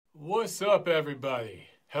What's up, everybody?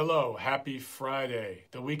 Hello, happy Friday.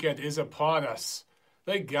 The weekend is upon us.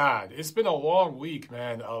 Thank God. It's been a long week,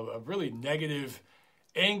 man. A really negative,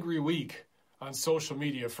 angry week on social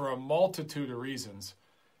media for a multitude of reasons.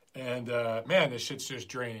 And man, this shit's just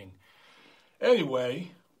draining.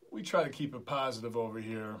 Anyway, we try to keep it positive over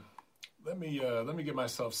here. Let me get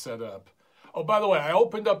myself set up. Oh, by the way, I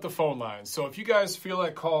opened up the phone line. So if you guys feel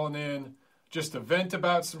like calling in, just to vent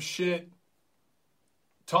about some shit,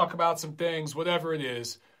 talk about some things, whatever it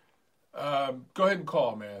is, go ahead and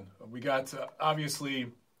call, man. We got, obviously,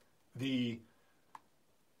 the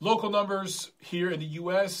local numbers here in the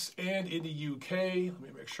U.S. and in the U.K. Let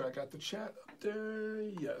me make sure I got the chat up there.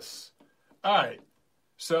 Yes. All right.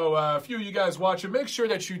 So a few of you guys watching, make sure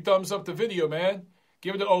that you thumbs up the video, man.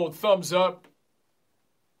 Give it an old thumbs up,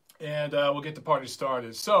 and we'll get the party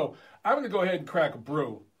started. So I'm going to go ahead and crack a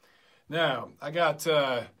brew. Now, I got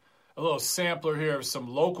a little sampler here of some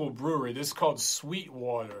local brewery. This is called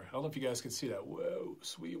Sweetwater. I don't know if you guys can see that. Whoa,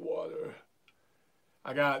 Sweetwater.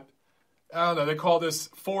 I don't know, they call this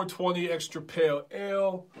 420 Extra Pale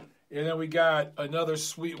Ale. And then we got another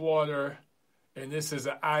Sweetwater, and this is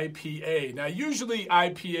an IPA. Now, usually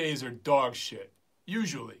IPAs are dog shit.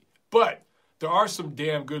 Usually. But there are some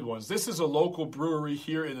damn good ones. This is a local brewery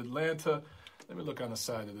here in Atlanta. Let me look on the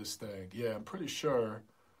side of this thing. Yeah, I'm pretty sure.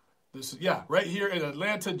 This is, right here in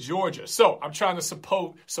Atlanta, Georgia. So I'm trying to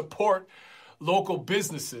support local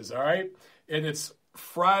businesses, all right? And it's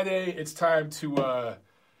Friday. It's time to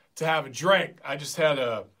have a drink. I just had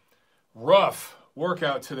a rough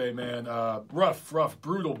workout today, man. Rough,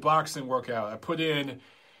 brutal boxing workout. I put in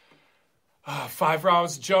 5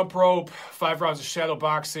 rounds of jump rope, 5 rounds of shadow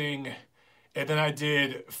boxing, and then I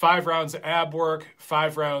did 5 rounds of ab work,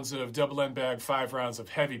 5 rounds of double end bag, 5 rounds of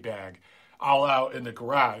heavy bag. All out in the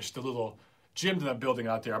garage, the little gym that I'm building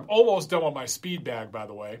out there. I'm almost done with my speed bag, by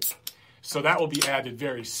the way. So that will be added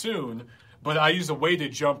very soon. But I use a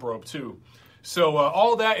weighted jump rope, too. So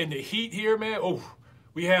all that in the heat here, man. Oh,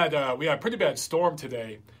 we had a pretty bad storm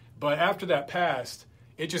today. But after that passed,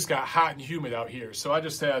 it just got hot and humid out here. So I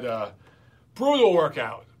just had a brutal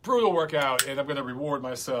workout. And I'm going to reward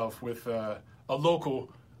myself with a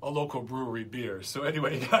local brewery beer. So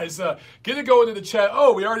anyway, guys, get it going in the chat.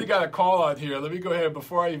 Oh, we already got a call on here. Let me go ahead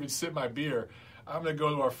before I even sip my beer. I'm going to go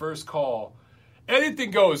to our first call. Anything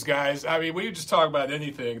goes, guys. I mean, we can just talk about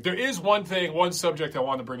anything. There is one subject I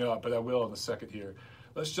want to bring up, but I will in a second here.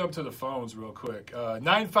 Let's jump to the phones real quick.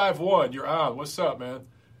 951, you're on. What's up, man?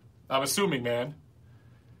 I'm assuming, man.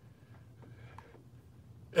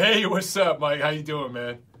 Hey, what's up, Mike? How you doing,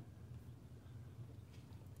 man?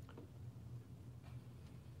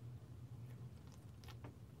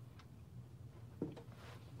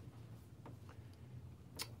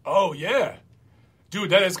 Oh, yeah. Dude,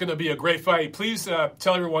 that is going to be a great fight. Please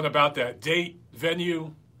tell everyone about that. Date,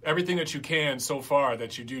 venue, everything that you can so far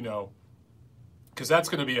that you do know. Because that's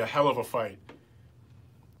going to be a hell of a fight.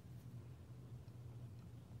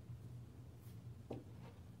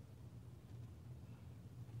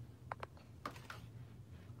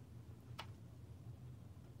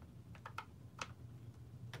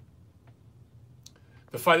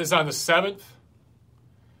 The fight is on the 7th.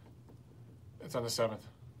 It's on the 7th.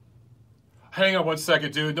 Hang on one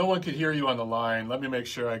second, dude. No one can hear you on the line. Let me make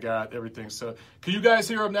sure I got everything. So, can you guys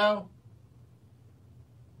hear him now?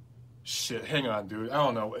 Shit, hang on, dude. I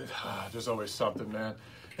don't know. There's always something, man.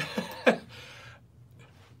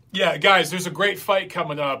 Yeah, guys, there's a great fight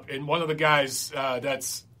coming up, and one of the guys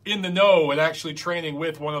that's in the know and actually training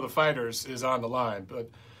with one of the fighters is on the line. But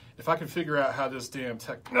if I can figure out how this damn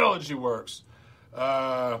technology works.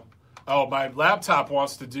 My laptop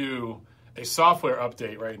wants to do a software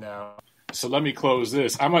update right now. So let me close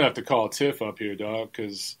this. I might have to call Tiff up here, dog,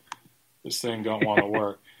 because this thing don't want to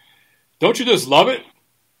work. Don't you just love it?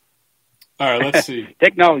 All right, let's see.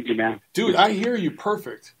 Technology, man. Dude, I hear you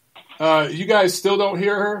perfect. You guys still don't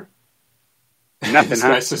hear her? Nothing,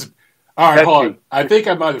 huh? Says, all right, hold on. I think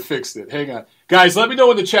I might have fixed it. Hang on. Guys, let me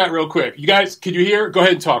know in the chat real quick. You guys, can you hear? Go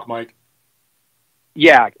ahead and talk, Mike.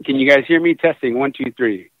 Yeah. Can you guys hear me? Testing. 1, 2,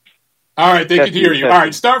 3. All right, they can hear you. All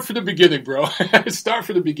right, start from the beginning, bro. Start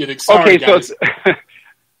from the beginning. Sorry, guys. So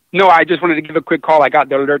no, I just wanted to give a quick call. I got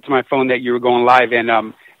the alert to my phone that you were going live,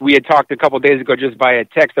 and we had talked a couple of days ago just via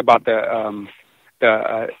text about the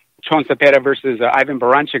Chon Cepeda versus Ivan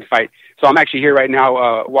Baranchik fight. So I'm actually here right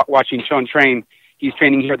now watching Chon train. He's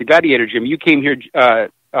training here at the Gladiator Gym. You came here,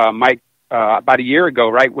 Mike, about a year ago,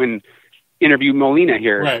 right, when interviewed Molina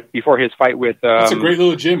here before his fight with... It's a great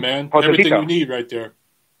little gym, man. Everything you need right there.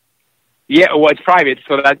 Yeah, well, it's private,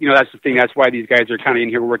 so that's the thing. That's why these guys are kind of in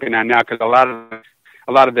here working on now, because a lot of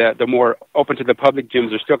a lot of the more open to the public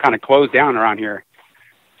gyms are still kind of closed down around here.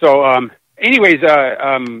 So, anyways,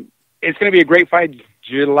 it's going to be a great fight.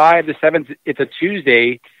 July the 7th, it's a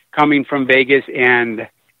Tuesday, coming from Vegas, and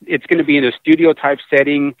it's going to be in a studio type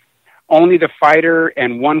setting. Only the fighter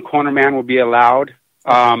and one cornerman will be allowed.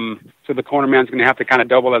 So the cornerman's going to have to kind of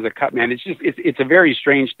double as a cut man. It's a very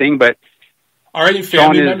strange thing, but are any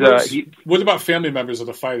family members? What about family members of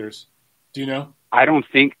the fighters? Do you know? I don't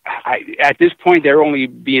think at this point they're only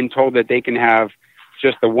being told that they can have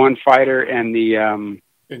just the one fighter and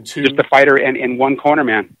just the fighter and one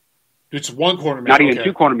cornerman. It's one cornerman, not even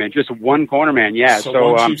two cornermen, just one cornerman. Yeah,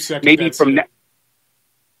 so maybe from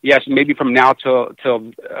maybe from now till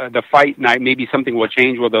the fight night, maybe something will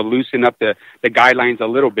change. Where they'll loosen up the guidelines a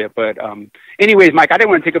little bit. But anyways, Mike, I didn't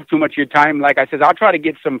want to take up too much of your time. Like I said, I'll try to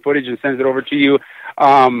get some footage and send it over to you.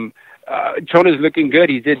 Chona's looking good.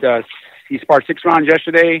 He sparred 6 rounds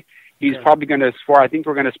yesterday. He's probably going to spar. I think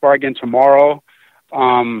we're going to spar again tomorrow.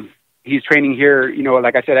 He's training here,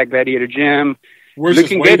 like I said, at Gladiator Gym. Where's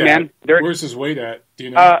looking his weight good, at? Man. Where's his weight at? Do you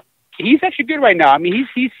know? He's actually good right now. I mean,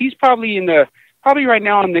 he's probably right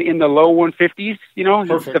now in the low 150s.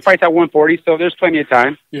 Perfect. The fight's at 140, so there's plenty of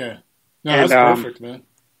time. Yeah, no, that's perfect, man.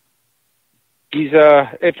 He's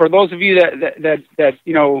for those of you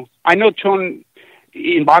that I know Chon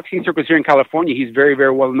in boxing circles here in California. He's very,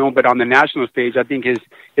 very well known, but on the national stage, I think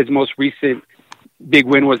his most recent big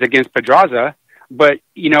win was against Pedraza. But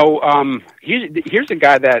here's a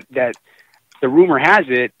guy that the rumor has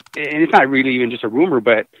it, and it's not really even just a rumor,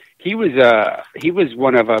 but he was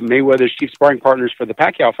one of Mayweather's chief sparring partners for the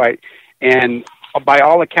Pacquiao fight, and by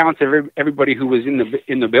all accounts, everybody who was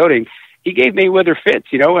in the building, he gave Mayweather fits.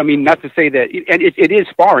 I mean, not to say that, and it is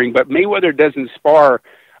sparring, but Mayweather doesn't spar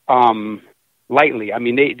lightly. I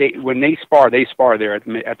mean, they when they spar there at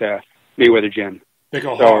the Mayweather gym. They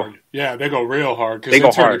go hard. Yeah, they go real hard because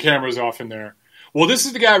they turn the cameras off in there. Well, this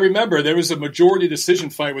is the guy. Remember, there was a majority decision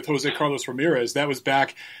fight with Jose Carlos Ramirez. That was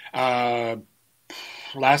back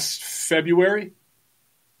last February.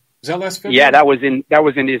 Was that last February? Yeah, that was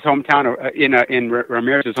in his hometown, in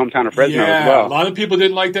Ramirez's hometown of Fresno as well. A lot of people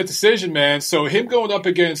didn't like that decision, man. So him going up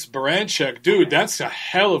against Baranchyk, dude, that's a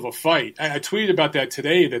hell of a fight. I tweeted about that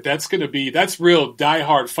today. That's real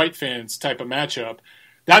diehard fight fans type of matchup.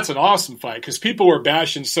 That's an awesome fight because people were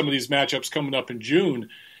bashing some of these matchups coming up in June.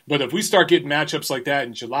 But if we start getting matchups like that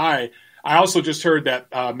in July, I also just heard that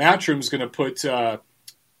Matchroom's going to put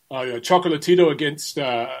Chocolatito against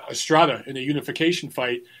Estrada in a unification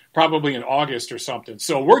fight, probably in August or something.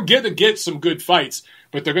 So we're going to get some good fights,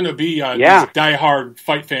 but they're going to be these diehard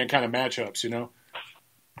fight fan kind of matchups,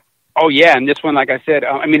 Oh, yeah, and this one, like I said,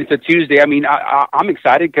 I mean, it's a Tuesday. I mean, I'm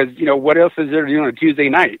excited because, what else is there to do on a Tuesday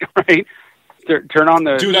night, right? Turn on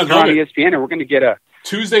ESPN, and we're going to get a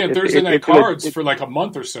Tuesday and Thursday night cards for like a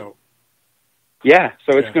month or so. Yeah,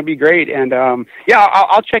 so it's going to be great. And,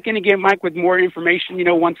 I'll check in again, Mike, with more information,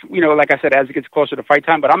 once, like I said, as it gets closer to fight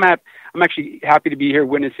time. But I'm actually happy to be here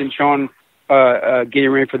witnessing Sean getting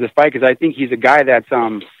ready for this fight because I think he's a guy that's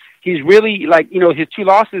he's really, his 2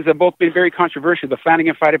 losses have both been very controversial. The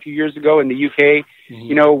Flanagan fight a few years ago in the UK,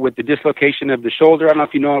 with the dislocation of the shoulder. I don't know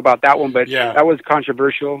if you know about that one, but that was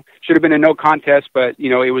controversial. Should have been a no contest, but,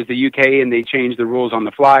 it was the UK and they changed the rules on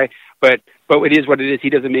the fly. But it is what it is. He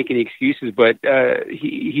doesn't make any excuses, but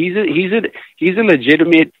he's a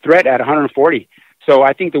legitimate threat at 140. So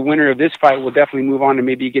I think the winner of this fight will definitely move on and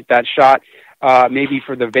maybe get that shot, maybe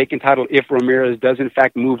for the vacant title if Ramirez does in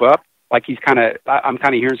fact move up. Like I'm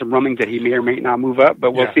kind of hearing some rumblings that he may or may not move up,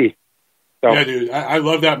 but we'll see. So, yeah, dude, I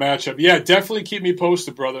love that matchup. Yeah, definitely keep me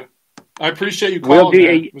posted, brother. I appreciate you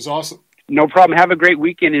calling. It was awesome. No problem. Have a great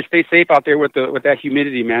weekend and stay safe out there with that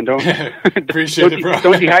humidity, man. Don't appreciate it, bro.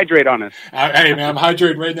 Don't dehydrate on us. Hey, man, I'm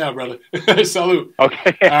hydrating right now, brother. Salute.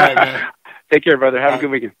 Okay. All right, man. Take care, brother. Have a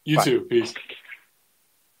good weekend. You too. Peace.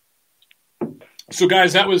 So,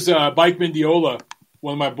 guys, that was Mike Mendiola,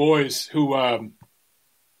 one of my boys who.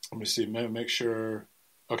 Let me see. Make sure.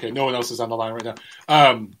 Okay, no one else is on the line right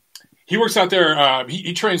now. He works out there.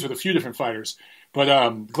 He trains with a few different fighters,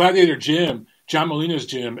 but Gladiator Gym. John Molina's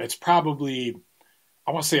gym, it's probably,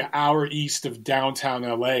 I want to say, an hour east of downtown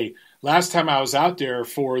LA. Last time I was out there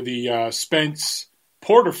for the Spence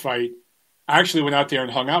Porter fight, I actually went out there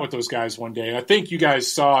and hung out with those guys one day. And I think you guys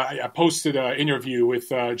saw, I posted an interview with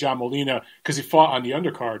John Molina because he fought on the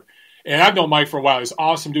undercard. And I've known Mike for a while. He's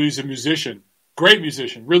awesome dude. He's a musician, great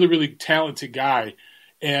musician, really, really talented guy.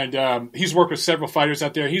 And he's worked with several fighters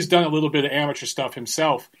out there. He's done a little bit of amateur stuff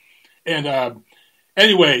himself. And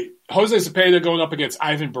anyway, Jose Zepeda going up against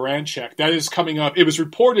Ivan Baranchyk. That is coming up. It was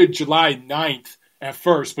reported July 9th at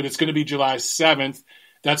first, but it's going to be July 7th.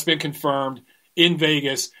 That's been confirmed in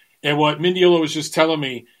Vegas. And what Mindiola was just telling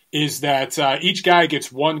me is that each guy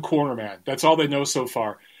gets one cornerman. That's all they know so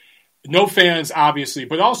far. No fans, obviously,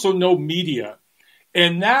 but also no media.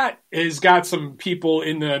 And that has got some people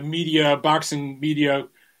in the media, boxing media,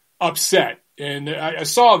 upset. And I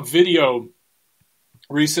saw a video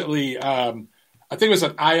recently, I think it was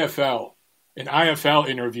an IFL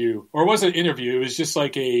interview, or it wasn't an interview, it was just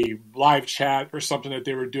like a live chat or something that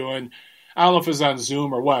they were doing. I don't know if it was on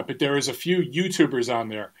Zoom or what, but there was a few YouTubers on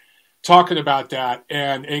there talking about that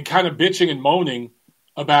and kind of bitching and moaning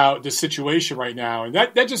about the situation right now. And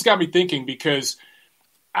that just got me thinking, because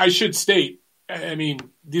I should state, I mean,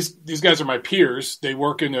 these guys are my peers. They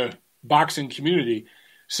work in the boxing community.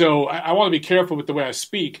 So I want to be careful with the way I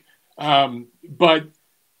speak. But,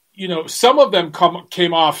 you know, some of them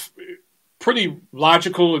came off pretty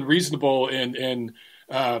logical and reasonable and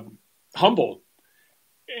humble.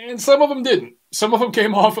 And some of them didn't. Some of them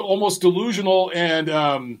came off almost delusional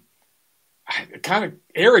and kind of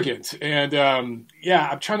arrogant. And, I'm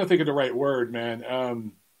trying to think of the right word,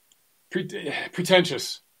 man.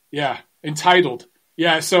 Pretentious. Yeah. Entitled.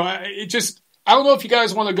 Yeah. So I don't know if you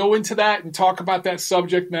guys want to go into that and talk about that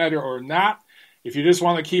subject matter or not. If you just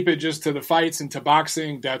want to keep it just to the fights and to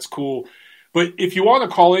boxing, that's cool. But if you want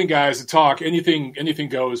to call in, guys, to talk, anything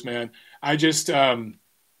goes, man. I just wanted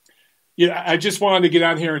to get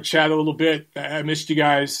on here and chat a little bit. I missed you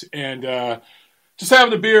guys, and just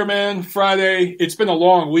having a beer, man. Friday. It's been a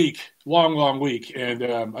long week, long week, and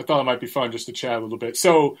I thought it might be fun just to chat a little bit.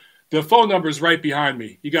 So the phone number is right behind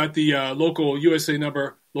me. You got the local USA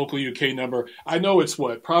number, local UK number. I know it's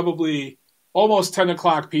probably almost 10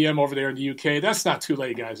 o'clock p.m. over there in the UK. That's not too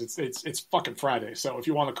late, guys. It's fucking Friday. So if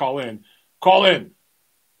you want to call in, call in.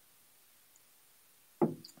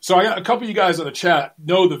 So I got a couple of you guys on the chat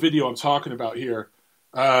know the video I'm talking about here.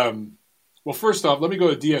 Well, first off, let me go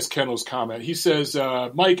to DS Kendall's comment. He says,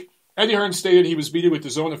 Mike, Eddie Hearn stated he was meeting with the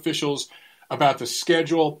zone officials about the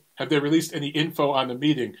schedule. Have they released any info on the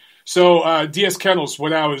meeting? So DS Kendall's,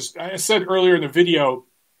 I said earlier in the video,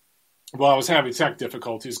 well, I was having tech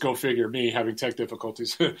difficulties. Go figure, me having tech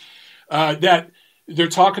difficulties. That they're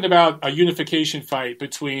talking about a unification fight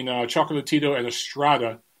between Chocolatito and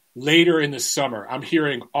Estrada later in the summer. I'm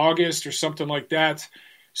hearing August or something like that.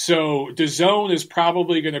 So the zone is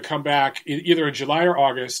probably going to come back either in July or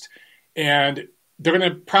August, and they're going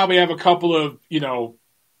to probably have a couple of,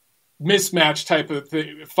 mismatch type of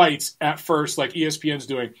fights at first, like ESPN's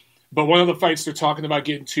doing. But one of the fights they're talking about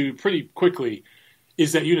getting to pretty quickly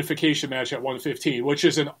is that unification match at 115, which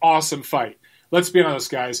is an awesome fight. Let's be honest,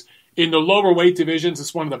 guys. In the lower weight divisions,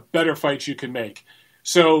 it's one of the better fights you can make.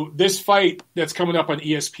 So this fight that's coming up on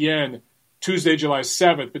ESPN Tuesday, July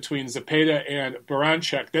 7th between Zepeda and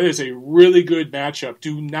Baranchyk, that is a really good matchup.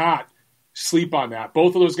 Do not sleep on that.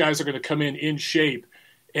 Both of those guys are going to come in shape.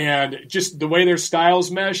 And just the way their styles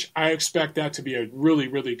mesh, I expect that to be a really,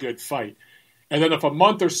 really good fight. And then if a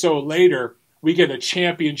month or so later, we get a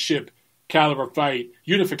championship caliber fight,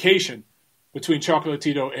 unification between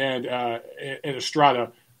Chocolatito and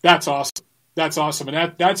Estrada, that's awesome. That's awesome.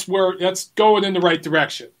 And that's going in the right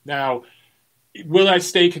direction. Now, will I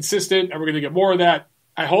stay consistent? Are we going to get more of that?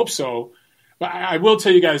 I hope so. But I will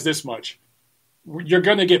tell you guys this much. You're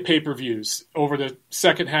going to get pay-per-views over the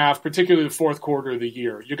second half, particularly the fourth quarter of the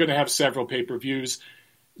year. You're going to have several pay-per-views.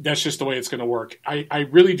 That's just the way it's going to work. I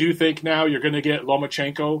really do think now you're going to get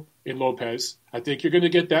Lomachenko and Lopez. I think you're going to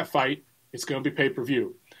get that fight. It's going to be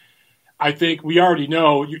pay-per-view. I think we already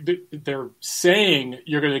know they're saying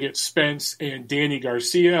you're going to get Spence and Danny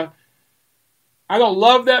Garcia. I don't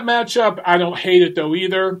love that matchup. I don't hate it, though,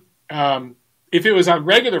 either. If it was on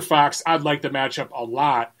regular Fox, I'd like the matchup a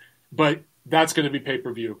lot, but that's going to be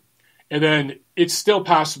pay-per-view. And then it's still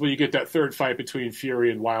possible you get that third fight between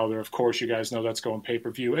Fury and Wilder. Of course, you guys know that's going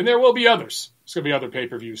pay-per-view. And there will be others. There's going to be other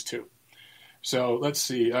pay-per-views, too. So let's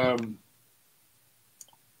see.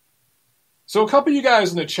 So a couple of you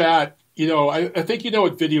guys in the chat, I think you know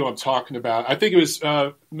what video I'm talking about. I think it was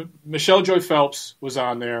Michelle Joy Phelps was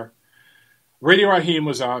on there. Radio Raheem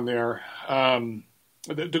was on there.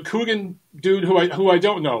 The Coogan dude who I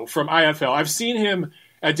don't know from IFL. I've seen him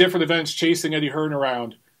at different events chasing Eddie Hearn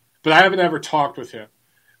around, but I haven't ever talked with him.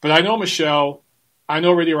 But I know Michelle, I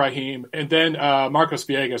know Radio Raheem, and then Marcos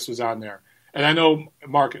Villegas was on there. And I know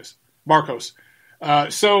Marcos.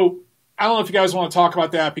 So I don't know if you guys want to talk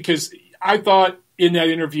about that, because I thought in that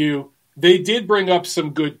interview they did bring up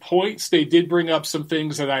some good points. They did bring up some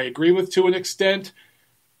things that I agree with to an extent.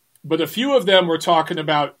 But a few of them were talking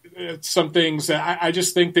about some things that I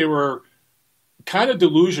just think they were kind of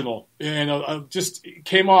delusional and just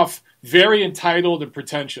came off very entitled and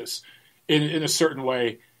pretentious in a certain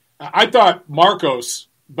way. I thought Marcos,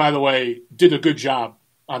 by the way, did a good job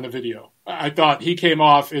on the video. I thought he came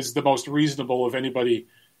off as the most reasonable of anybody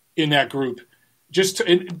in that group.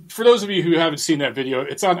 And for those of you who haven't seen that video,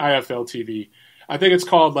 it's on IFL TV. I think it's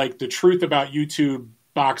called like The Truth About YouTube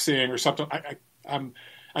Boxing or something.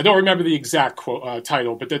 I don't remember the exact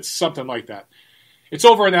title, but that's something like that. It's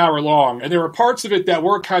over an hour long, and there were parts of it that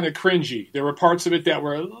were kind of cringy. There were parts of it that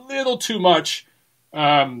were a little too much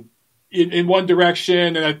in one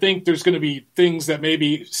direction, and I think there's going to be things that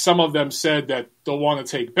maybe some of them said that they'll want to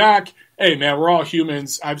take back. Hey, man, we're all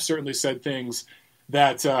humans. I've certainly said things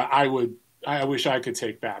that I wish I could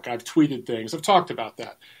take back. I've tweeted things. I've talked about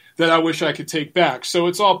that I wish I could take back. So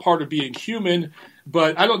it's all part of being human,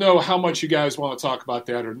 but I don't know how much you guys want to talk about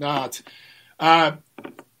that or not.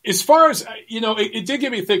 As far as, it did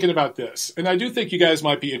get me thinking about this, and I do think you guys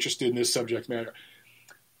might be interested in this subject matter.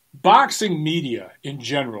 Boxing media in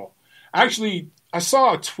general. Actually, I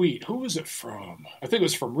saw a tweet. Who was it from? I think it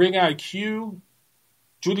was from Ring IQ,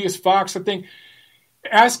 Julius Fox, I think,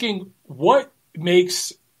 asking what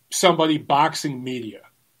makes somebody boxing media.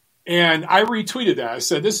 And I retweeted that. I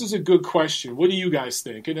said, this is a good question. What do you guys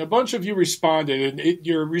think? And a bunch of you responded, and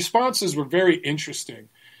your responses were very interesting.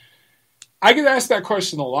 I get asked that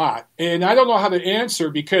question a lot, and I don't know how to answer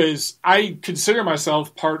because I consider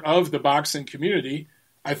myself part of the boxing community.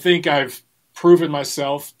 I think I've proven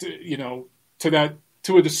myself to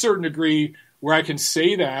a certain degree where I can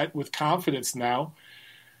say that with confidence now.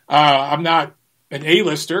 I'm not an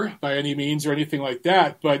A-lister by any means or anything like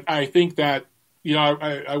that, but I think that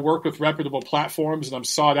I work with reputable platforms and I'm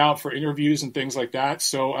sought out for interviews and things like that.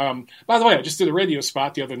 So, by the way, I just did a radio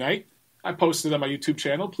spot the other night. I posted on my YouTube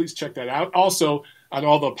channel. Please check that out. Also, on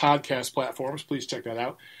all the podcast platforms, please check that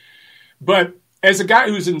out. But as a guy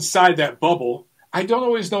who's inside that bubble, I don't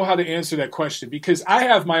always know how to answer that question because I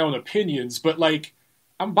have my own opinions, but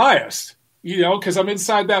I'm biased, because I'm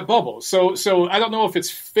inside that bubble. So I don't know if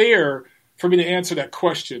it's fair for me to answer that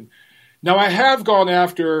question. Now, I have gone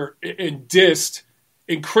after and dissed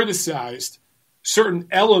and criticized certain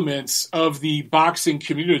elements of the boxing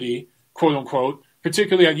community, quote unquote,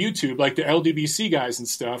 particularly on YouTube, like the LDBC guys and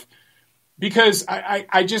stuff, because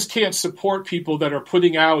I just can't support people that are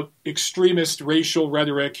putting out extremist racial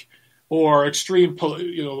rhetoric or extreme,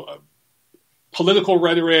 political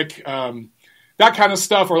rhetoric, that kind of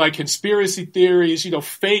stuff, or like conspiracy theories,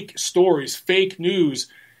 fake stories, fake news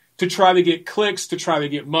to try to get clicks, to try to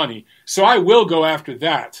get money. So I will go after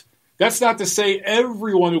that. That's not to say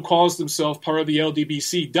everyone who calls themselves part of the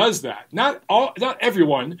LDBC does that. Not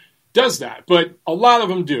everyone does that, but a lot of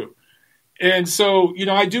them do. And so,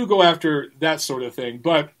 I do go after that sort of thing.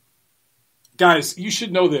 But guys, you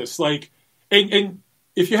should know this. And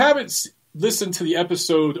if you haven't listened to the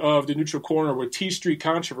episode of The Neutral Corner where T Street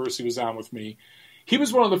Controversy was on with me, he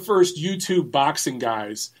was one of the first YouTube boxing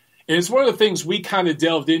guys. And it's one of the things we kind of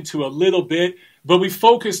delved into a little bit, but we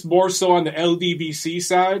focused more so on the LDBC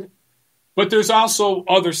side. But there's also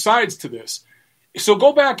other sides to this. So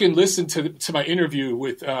go back and listen to my interview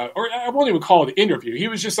with, or I won't even call it an interview. He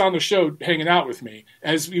was just on the show hanging out with me,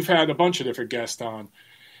 as we've had a bunch of different guests on.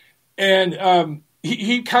 And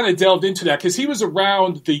he kind of delved into that because he was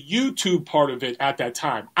around the YouTube part of it at that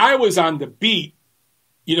time. I was on the beat,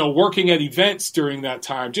 working at events during that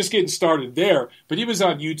time, just getting started there. But he was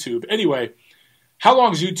on YouTube. Anyway, how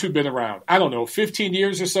long has YouTube been around? I don't know, 15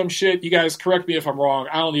 years or some shit. You guys correct me if I'm wrong.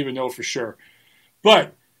 I don't even know for sure.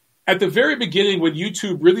 But at the very beginning, when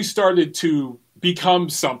YouTube really started to become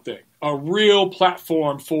something, a real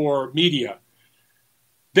platform for media,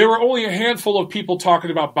 there were only a handful of people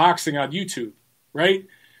talking about boxing on YouTube, right?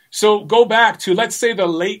 So go back to, let's say, the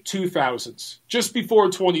late 2000s, just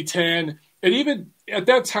before 2010. And even at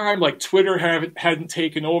that time, Twitter hadn't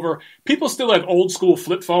taken over. People still had old school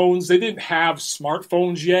flip phones. They didn't have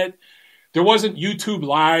smartphones yet. There wasn't YouTube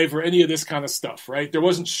Live or any of this kind of stuff, right? There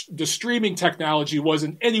wasn't, the streaming technology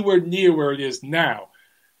wasn't anywhere near where it is now.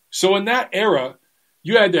 So in that era,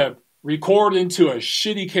 you had to record into a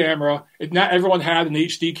shitty camera. Not everyone had an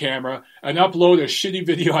HD camera, and upload a shitty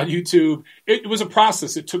video on YouTube. It was a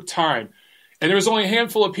process. It took time. And there was only a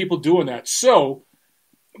handful of people doing that. So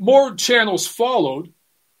more channels followed,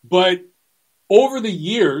 but over the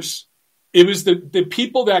years, it was the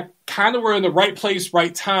people that kind of were in the right place,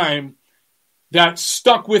 right time, that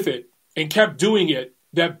stuck with it and kept doing it,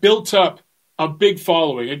 that built up a big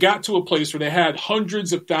following. It got to a place where they had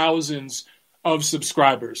hundreds of thousands of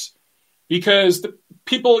subscribers because the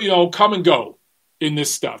people, come and go in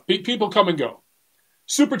this stuff. People come and go.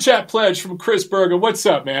 Super Chat pledge from Chris Berger. What's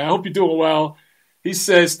up, man? I hope you're doing well. He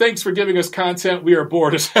says, thanks for giving us content. We are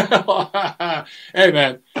bored as hell. Hey,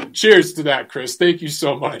 man, cheers to that, Chris. Thank you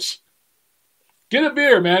so much. Get a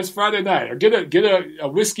beer, man. It's Friday night. Or get a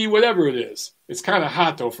whiskey, whatever it is. It's kind of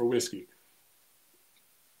hot, though, for whiskey.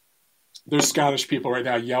 There's Scottish people right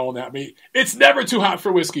now yelling at me. It's never too hot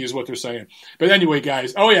for whiskey is what they're saying. But anyway,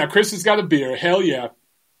 guys. Oh, yeah, Chris has got a beer. Hell yeah.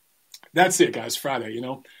 That's it, guys. Friday,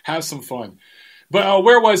 Have some fun. But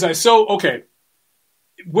where was I? So, okay.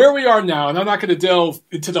 Where we are now, and I'm not going to delve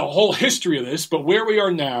into the whole history of this, but where we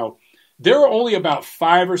are now, there are only about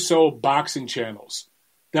 5 or so boxing channels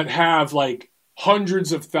that have like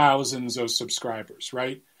hundreds of thousands of subscribers,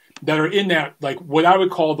 right? That are in that, like what I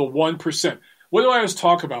would call the 1%. What do I always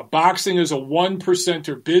talk about? Boxing is a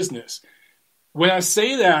 1%er business. When I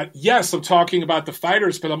say that, yes, I'm talking about the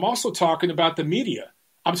fighters, but I'm also talking about the media.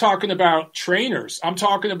 I'm talking about trainers. I'm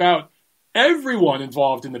talking about everyone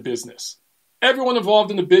involved in the business. Everyone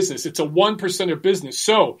involved in the business. It's a 1%er business.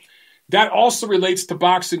 So that also relates to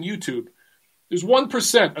boxing YouTube. There's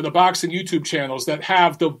 1% of the boxing YouTube channels that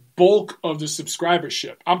have the bulk of the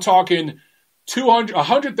subscribership. I'm talking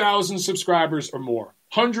 100,000 subscribers or more.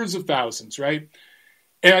 Hundreds of thousands, right?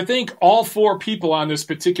 And I think all 4 people on this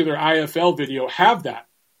particular IFL video have that.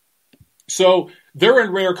 So they're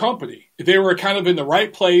in rare company. They were kind of in the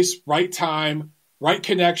right place, right time, right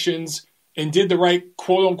connections, and did the right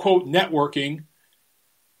quote-unquote networking,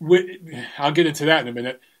 I'll get into that in a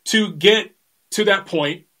minute, to get to that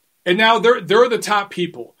point. And now they're the top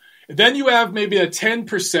people. And then you have maybe a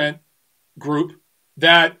 10% group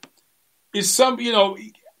that is some,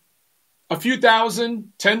 a few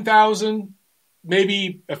thousand, 10,000,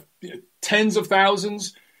 maybe tens of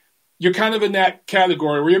thousands. You're kind of in that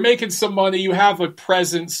category where you're making some money, you have a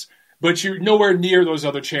presence, but you're nowhere near those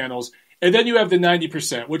other channels. And then you have the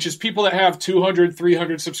 90%, which is people that have 200,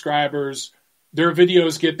 300 subscribers. Their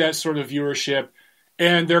videos get that sort of viewership,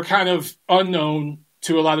 and they're kind of unknown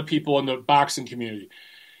to a lot of people in the boxing community.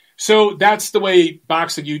 So that's the way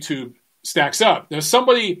boxing YouTube stacks up. Now,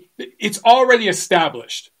 it's already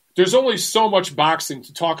established. There's only so much boxing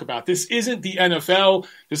to talk about. This isn't the NFL.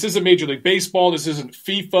 This isn't Major League Baseball. This isn't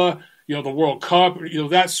FIFA, the World Cup,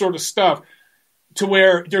 that sort of stuff, to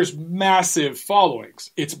where there's massive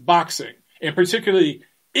followings. It's boxing, and particularly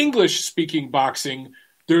English-speaking boxing,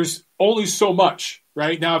 there's only so much,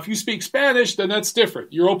 right? Now, if you speak Spanish, then that's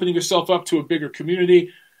different. You're opening yourself up to a bigger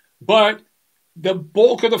community, but the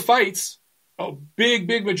bulk of the fights, a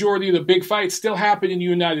big majority of the big fights still happen in the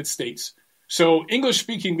United States. So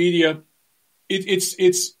English-speaking media,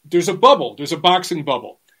 there's a bubble. There's a boxing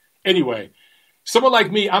bubble. Anyway, someone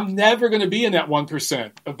like me, I'm never going to be in that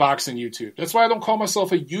 1% of boxing YouTube. That's why I don't call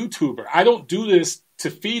myself a YouTuber. I don't do this to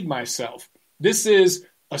feed myself. This is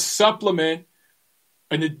a supplement,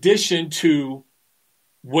 an addition to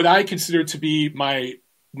what I consider to be my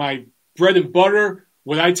bread and butter,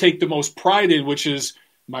 what I take the most pride in, which is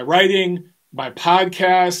my writing, my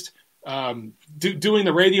podcast, doing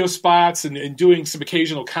the radio spots and doing some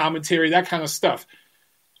occasional commentary, that kind of stuff.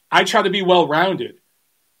 I try to be well-rounded.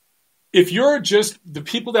 If you're just the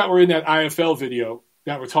people that were in that IFL video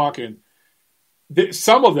that we're talking,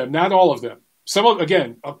 some of them, not all of them,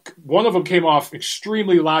 one of them came off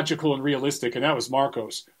extremely logical and realistic, and that was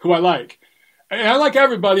Marcos, who I like. And I like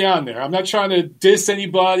everybody on there. I'm not trying to diss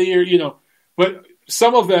anybody but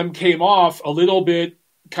some of them came off a little bit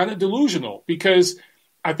kind of delusional, because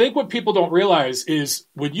I think what people don't realize is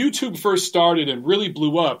when YouTube first started and really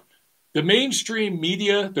blew up, the mainstream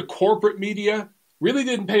media, the corporate media, really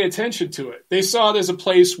didn't pay attention to it. They saw it as a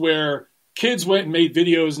place where kids went and made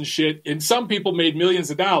videos and shit, and some people made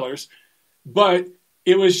millions of dollars, but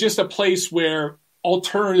it was just a place where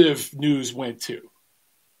alternative news went to.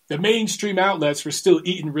 The mainstream outlets were still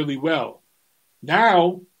eating really well.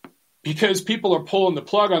 Now, because people are pulling the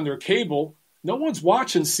plug on their cable, no one's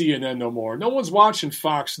watching CNN no more. No one's watching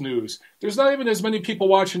Fox News. There's not even as many people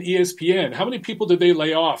watching ESPN. How many people did they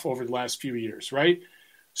lay off over the last few years, right?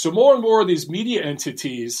 So more and more of these media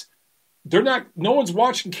entities, no one's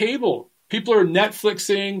watching cable. People are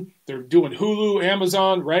Netflixing, they're doing Hulu,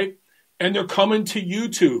 Amazon, right? And they're coming to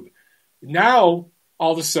YouTube. Now,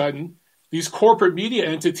 all of a sudden, these corporate media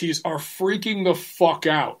entities are freaking the fuck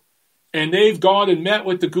out. And they've gone and met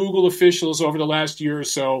with the Google officials over the last year or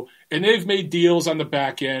so, and they've made deals on the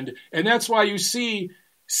back end. And that's why you see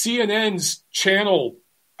CNN's channel,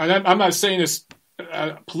 and I'm not saying this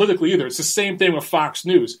politically either, it's the same thing with Fox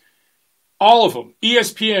News. All of them,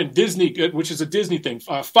 ESPN, Disney, which is a Disney thing,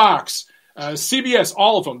 Fox, CBS,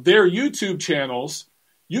 all of them, their YouTube channels,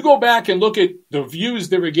 you go back and look at the views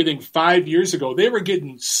they were getting 5 years ago, they were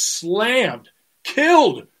getting slammed,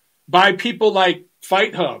 killed by people like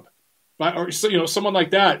Fight Hub, or someone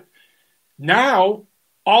like that. Now,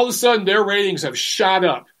 all of a sudden, their ratings have shot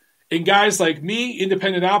up. And guys like me,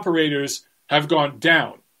 independent operators, have gone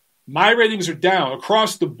down. My ratings are down.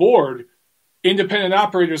 Across the board, independent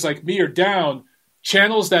operators like me are down.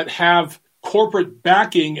 Channels that have corporate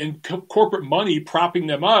backing and corporate money propping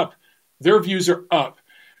them up, their views are up.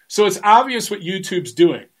 So it's obvious what YouTube's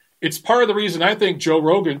doing. It's part of the reason I think Joe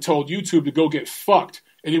Rogan told YouTube to go get fucked,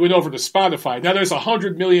 and he went over to Spotify. Now, there's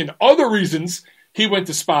 100 million other reasons he went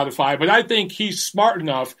to Spotify, but I think he's smart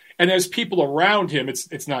enough, and as people around him,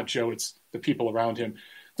 it's not Joe, it's the people around him,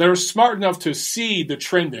 that are smart enough to see the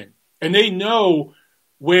trending. And they know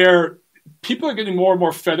where people are getting more and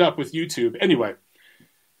more fed up with YouTube. Anyway,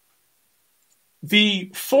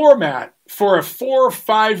 the format for a 4 or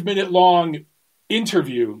 5 minute long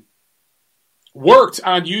interview worked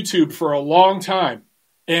on YouTube for a long time.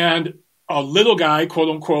 And a little guy, quote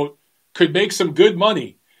unquote, could make some good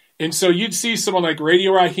money. And so you'd see someone like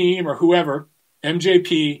Radio Raheem or whoever,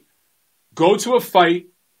 MJP, go to a fight,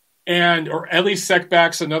 or Ellie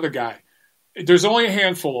Seckbach's another guy. There's only a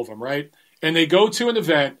handful of them, right? And they go to an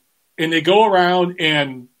event, and they go around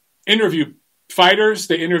and interview fighters.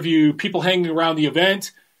 They interview people hanging around the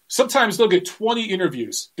event. Sometimes they'll get 20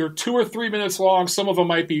 interviews. They're 2 or 3 minutes long. Some of them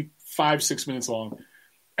might be 5, 6 minutes long.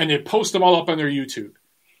 And they post them all up on their YouTube.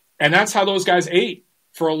 And that's how those guys ate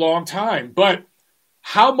for a long time. But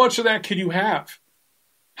how much of that can you have?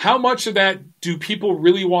 How much of that do people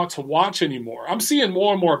really want to watch anymore? I'm seeing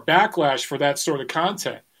more and more backlash for that sort of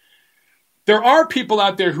content. There are people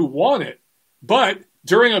out there who want it, but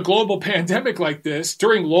during a global pandemic like this,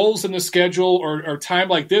 during lulls in the schedule or time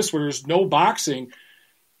like this where there's no boxing,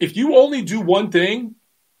 if you only do one thing,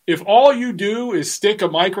 if all you do is stick a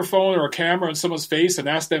microphone or a camera in someone's face and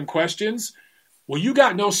ask them questions, well, you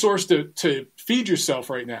got no source to feed yourself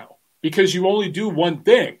right now because you only do one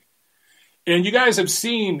thing. And you guys have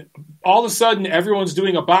seen all of a sudden everyone's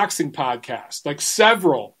doing a boxing podcast. Like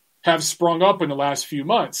several have sprung up in the last few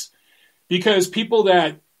months because people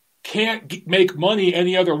that can't make money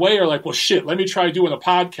any other way are like, well, shit, let me try doing a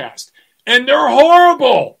podcast. And they're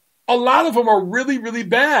horrible. A lot of them are really, really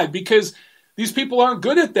bad because these people aren't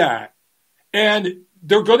good at that. And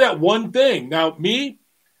they're good at one thing. Now, me,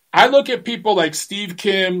 I look at people like Steve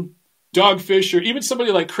Kim, Doug Fisher, even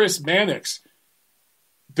somebody like Chris Mannix.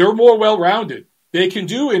 They're more well-rounded. They can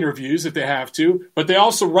do interviews if they have to, but they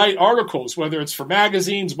also write articles, whether it's for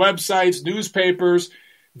magazines, websites, newspapers.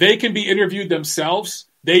 They can be interviewed themselves.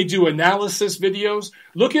 They do analysis videos.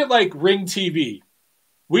 Look at like Ring TV.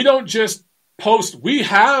 We don't just post. We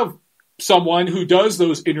have someone who does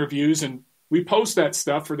those interviews, and we post that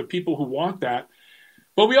stuff for the people who want that.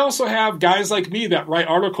 But we also have guys like me that write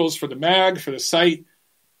articles for the mag, for the site,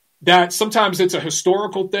 that sometimes it's a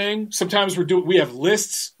historical thing. Sometimes we have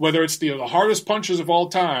lists, whether it's the hardest punchers of all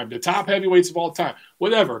time, the top heavyweights of all time,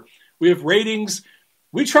 whatever. We have ratings.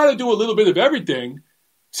 We try to do a little bit of everything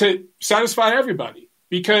to satisfy everybody.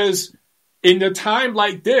 Because in a time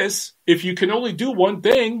like this, if you can only do one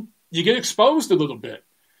thing, you get exposed a little bit.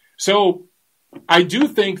 So I do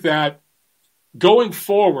think that going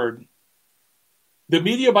forward, the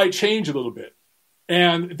media might change a little bit.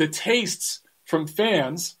 And the tastes from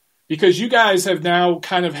fans, because you guys have now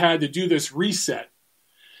kind of had to do this reset.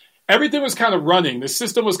 Everything was kind of running. The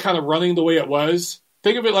system was kind of running the way it was.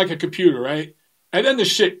 Think of it like a computer, right? And then the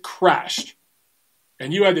shit crashed.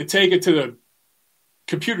 And you had to take it to the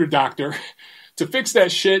computer doctor to fix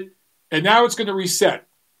that shit. And now it's going to reset.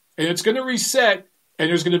 And it's going to reset, and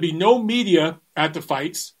there's going to be no media at the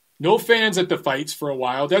fights, no fans at the fights for a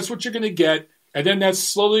while. That's what you're going to get. And then that's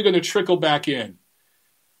slowly going to trickle back in.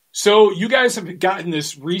 So you guys have gotten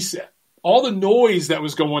this reset. All the noise that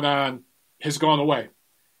was going on has gone away.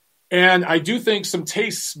 And I do think some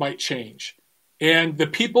tastes might change. And the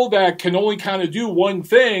people that can only kind of do one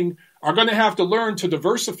thing are going to have to learn to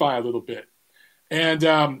diversify a little bit. And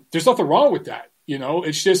there's nothing wrong with that.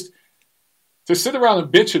 It's just to sit around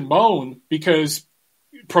and bitch and moan because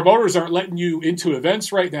promoters aren't letting you into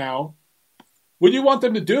events right now. What do you want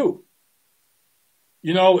them to do?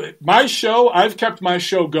 My show, I've kept my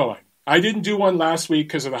show going. I didn't do one last week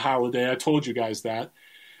because of the holiday. I told you guys that.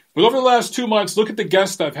 But over the last 2 months, look at the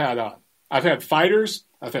guests I've had on. I've had fighters.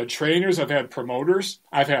 I've had trainers. I've had promoters.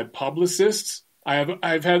 I've had publicists.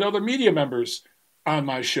 I've had other media members on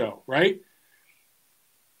my show, right?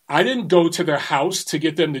 I didn't go to their house to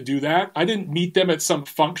get them to do that. I didn't meet them at some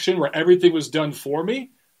function where everything was done for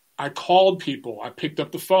me. I called people. I picked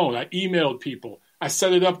up the phone. I emailed people. I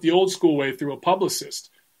set it up the old school way through a publicist,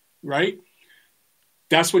 right?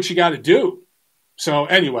 That's what you got to do. So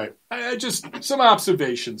anyway, just some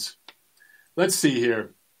observations. Let's see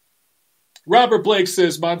here. Robert Blake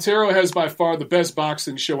says, Montero has by far the best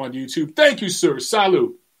boxing show on YouTube. Thank you, sir.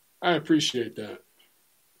 Salute. I appreciate that.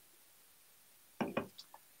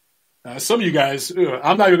 Some of you guys,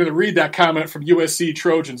 I'm not even going to read that comment from USC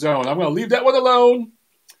Trojan Zone. I'm going to leave that one alone.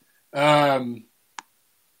 And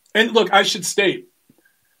look, I should state,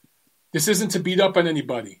 this isn't to beat up on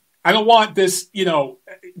anybody. I don't want this,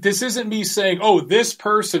 this isn't me saying, oh, this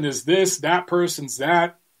person is this, that person's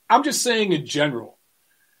that. I'm just saying in general.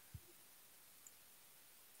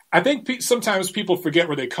 I think sometimes people forget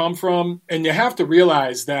where they come from, and you have to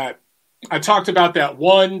realize that I talked about that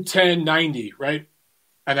 1, 10, 90, right?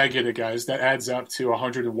 And I get it, guys. That adds up to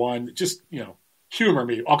 101. Just, humor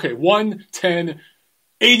me. Okay, 1, 10,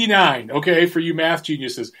 89, okay, for you math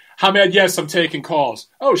geniuses. Hamed, yes, I'm taking calls.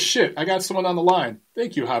 Oh, shit, I got someone on the line.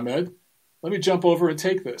 Thank you, Hamed. Let me jump over and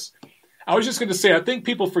take this. I was just going to say, I think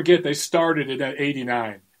people forget they started it at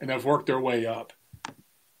 89 and have worked their way up.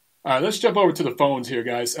 All right, let's jump over to the phones here,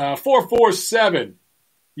 guys. 447,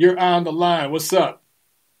 you're on the line. What's up?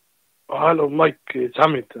 Hello, Mike. It's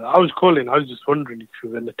Hamid. I was calling. I was just wondering if you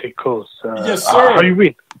were going to take calls. Yes, sir. How you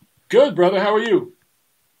been? Good, brother. How are you?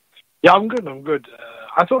 Yeah, I'm good.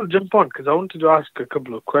 I thought I'd jump on because I wanted to ask a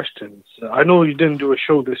couple of questions. I know you didn't do a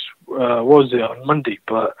show this, on Monday,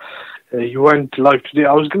 but you went live today.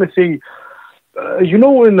 I was going to say,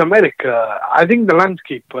 in America, I think the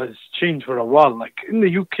landscape has changed for a while. Like in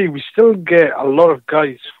the UK, we still get a lot of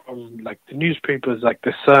guys from like the newspapers, like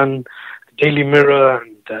The Sun, Daily Mirror,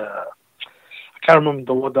 and I can't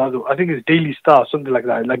remember what the other. I think it's Daily Star, something like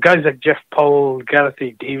that. Like guys like Jeff Powell, Gareth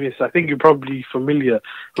A. Davis. I think you're probably familiar.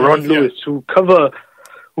 Ron Lewis, who cover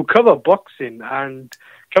boxing and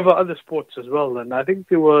cover other sports as well. And I think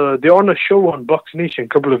they're on a show on Box Nation a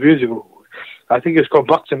couple of years ago. I think it's called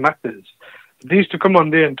Boxing Matters. They used to come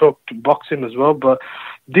on there and talk to boxing as well, but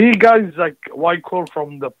the guys like what I call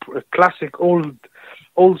from the classic old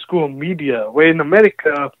school media, where in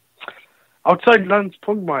America, outside Lance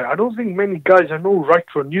Pugmire, I don't think many guys I know write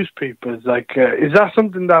for newspapers. Like, is that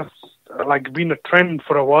something that's like been a trend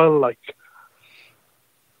for a while? Like,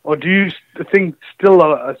 or do you think still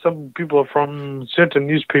some people from certain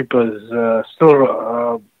newspapers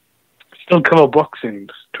still cover boxing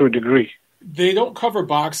to a degree? They don't cover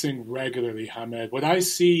boxing regularly, Hamed. What I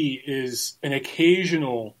see is an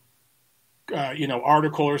occasional,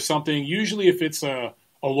 article or something. Usually if it's a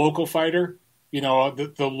local fighter,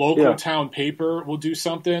 the local town paper will do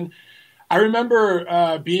something. I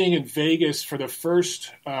remember being in Vegas for the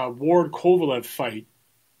first Ward Kovalev fight,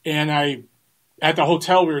 and at the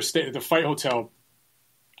hotel we were staying, at the fight hotel,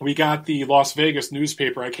 we got the Las Vegas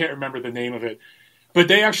newspaper. I can't remember the name of it. But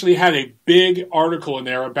they actually had a big article in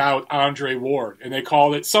there about Andre Ward, and they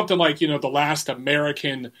called it something like, the last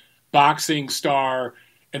American boxing star,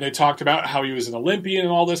 and they talked about how he was an Olympian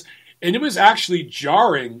and all this. And it was actually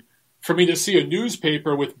jarring for me to see a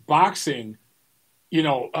newspaper with boxing,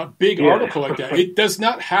 a big article like that. It does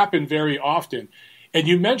not happen very often. And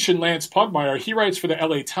you mentioned Lance Pugmire. He writes for the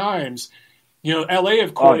LA Times. LA,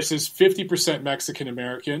 of course, is 50%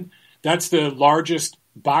 Mexican-American. That's the largest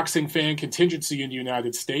boxing fan contingency in the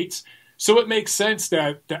United States. So it makes sense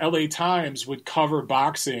that the LA Times would cover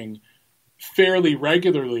boxing fairly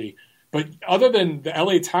regularly. But other than the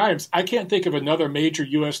LA Times, I can't think of another major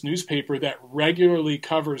U.S. newspaper that regularly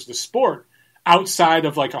covers the sport outside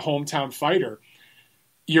of like a hometown fighter.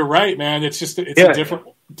 You're right, man. It's just a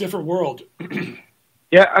different world.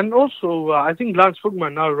 Yeah, and also I think Lance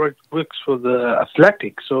Pugmire now works for the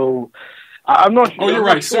Athletic, so I'm not sure. Oh, you're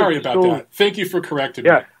right. Sorry about that. Thank you for correcting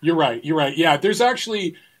me. You're right. Yeah, there's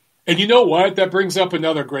actually, and you know what? That brings up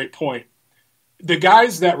another great point. The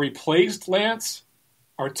guys that replaced Lance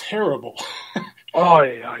are terrible. Oh,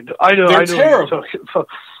 yeah, I know. They're terrible.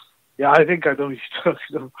 Yeah, I think I know.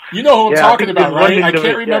 You know who I'm talking about, right? I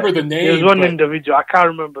can't remember the name. There's one individual. I can't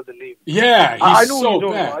remember the name. Yeah, I know so you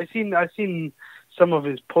don't bad. know. I've seen some of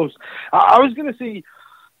his posts. I was gonna say,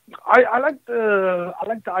 I like the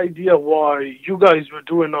idea why you guys were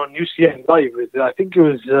doing on UCN Live. I think it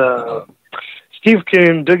was Steve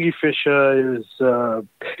Kim, Dougie Fisher.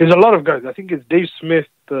 There's a lot of guys. I think it's Dave Smith.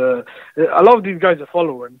 A lot of these guys are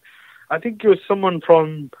following. I think it was someone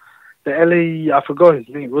from the LA. I forgot his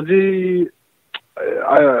name. Was he?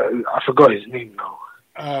 I forgot his name now.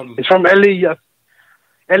 It's from LA.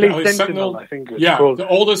 LA Sentinel, I think it's called. The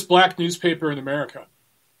oldest black newspaper in America.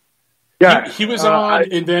 Yeah, he was on,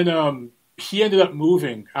 and then he ended up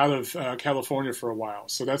moving out of California for a while.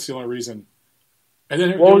 So that's the only reason. And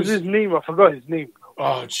then what was his name? I forgot his name.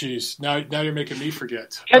 Oh, jeez. Now you're making me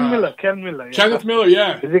forget. Ken Miller. Yeah. Kenneth Miller,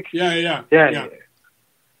 yeah. Yeah.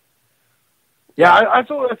 Yeah, I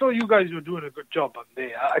thought you guys were doing a good job on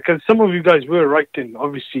there, because some of you guys were writing,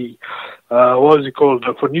 obviously, what was it called,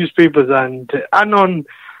 for newspapers and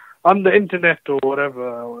on the internet or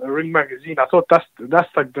whatever, Ring Magazine. I thought that's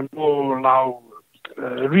like the more now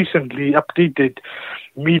recently updated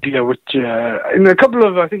media, which in a couple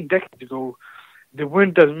of, I think, decades ago, there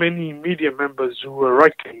weren't as many media members who were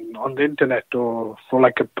writing on the internet or for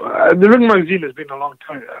like the Ring Magazine has been a long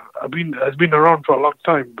time, has been around for a long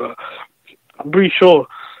time, but I'm pretty sure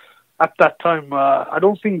at that time, I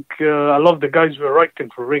don't think a lot of the guys were writing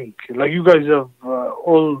for Ring. Like you guys have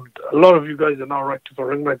a lot of you guys are now writing for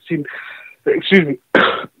Ring Magazine. Excuse me.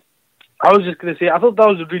 I was just going to say, I thought that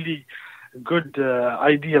was a really good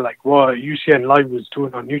idea, like what UCN Live was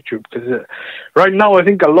doing on YouTube. Because right now, I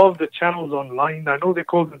think a lot of the channels online, I know they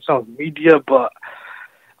call themselves media, but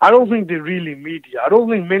I don't think they're really media. I don't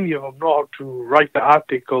think many of them know how to write the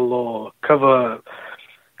article or cover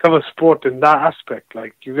sport in that aspect.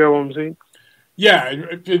 Like, you get what I'm saying? Yeah,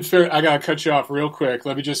 in fair, I got to cut you off real quick.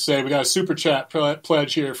 Let me just say, we got a super chat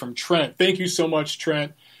pledge here from Trent. Thank you so much,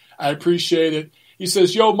 Trent. I appreciate it. He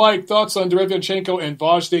says, yo, Mike, thoughts on Derevyanchenko and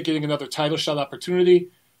Vazhdek getting another title shot opportunity?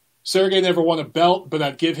 Sergey never won a belt, but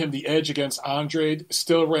I'd give him the edge against Andrade.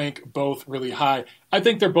 Still rank both really high. I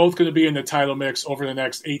think they're both going to be in the title mix over the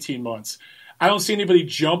next 18 months. I don't see anybody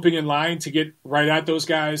jumping in line to get right at those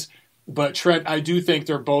guys. But, Trent, I do think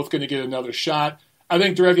they're both going to get another shot. I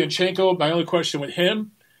think Derevyanchenko, my only question with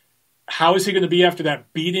him, how is he going to be after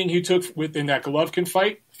that beating he took in that Golovkin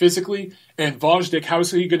fight physically? And Vazhdek, how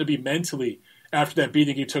is he going to be mentally after that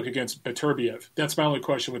beating he took against Beterbiev? That's my only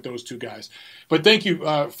question with those two guys. But thank you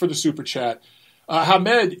for the super chat.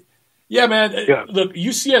 Hamed, yeah, man, yeah. Look,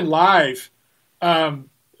 UCN Live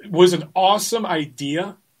was an awesome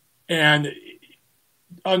idea. And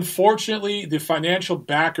unfortunately, the financial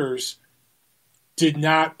backers did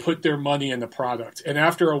not put their money in the product. And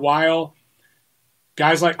after a while,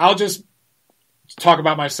 guys like, I'll just talk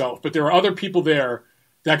about myself, but there were other people there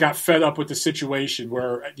that got fed up with the situation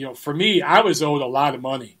where, you know, for me, I was owed a lot of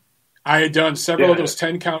money. I had done several of those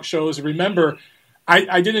 10-count shows. Remember,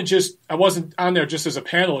 I wasn't on there just as a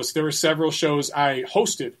panelist. There were several shows I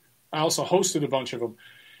hosted. I also hosted a bunch of them.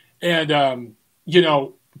 And, you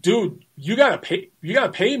know, dude, you gotta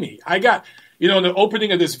pay me. I got, you know, in the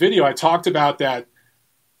opening of this video, I talked about that,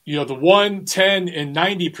 you know, the 1, 10, and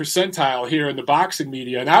 90 percentile here in the boxing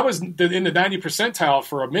media. And I was in the 90 percentile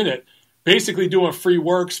for a minute, basically doing free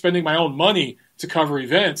work, spending my own money to cover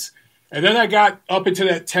events. And then I got up into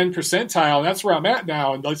that 10 percentile, and that's where I'm at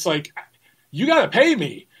now. And it's like, you got to pay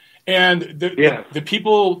me. And the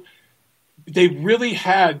people, they really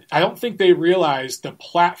had, I don't think they realized the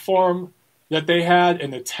platform that they had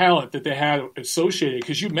and the talent that they had associated.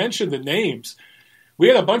 Because you mentioned the names. We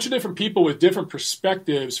had a bunch of different people with different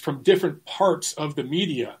perspectives from different parts of the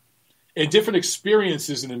media and different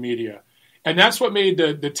experiences in the media. And that's what made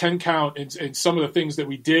the 10 count and some of the things that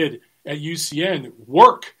we did at UCN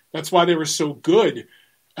work. That's why they were so good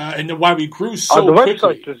and why we grew so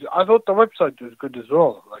quickly. I thought the website was good as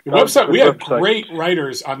well. Like, the website, we had great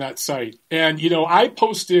writers on that site. And, you know, I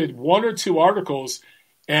posted 1 or 2 articles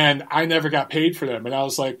and I never got paid for them. And I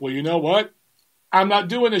was like, well, you know what? I'm not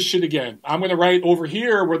doing this shit again. I'm going to write over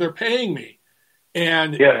here where they're paying me.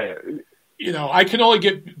 And, you know, I can only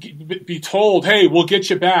be told, hey, we'll get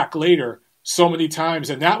you back later so many times.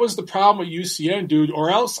 And that was the problem with UCN, dude. Or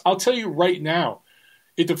else, I'll tell you right now,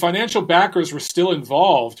 if the financial backers were still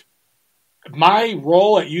involved, my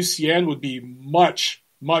role at UCN would be much,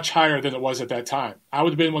 much higher than it was at that time. I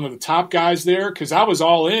would have been one of the top guys there because I was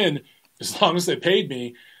all in as long as they paid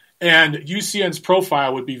me. And UCN's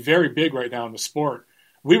profile would be very big right now in the sport.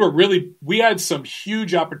 We had some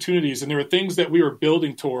huge opportunities, and there were things that we were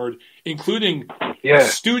building toward, including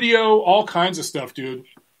studio, all kinds of stuff, dude.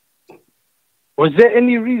 Was there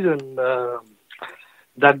any reason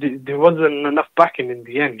that there wasn't enough backing in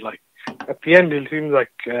the end? Like, at the end, it seems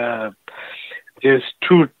like there's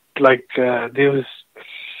two, like, there was,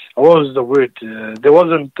 what was the word? There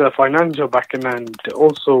wasn't financial backing, and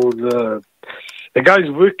also the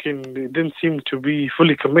guys working didn't seem to be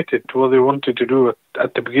fully committed to what they wanted to do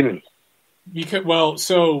at the beginning.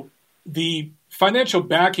 So the financial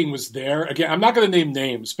backing was there. Again, I'm not going to name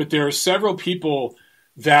names, but there are several people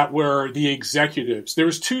that were the executives. There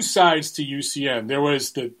was 2 sides to UCN. There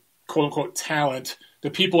was the quote-unquote talent,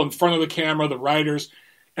 the people in front of the camera, the writers,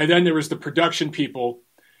 and then there was the production people,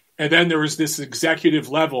 and then there was this executive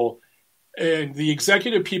level. And the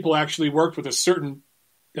executive people actually worked with a certain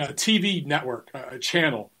TV network,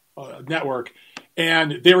 network,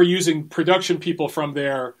 and they were using production people from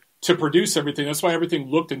there to produce everything. That's why everything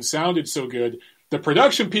looked and sounded so good. The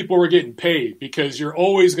production people were getting paid because you're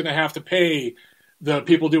always going to have to pay the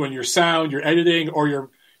people doing your sound, your editing, or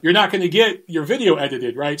you're not going to get your video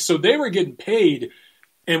edited, right? So they were getting paid.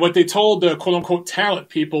 And what they told the quote-unquote talent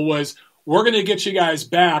people was, we're going to get you guys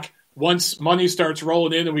back once money starts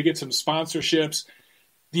rolling in and we get some sponsorships.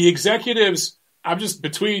 The executives, I'm just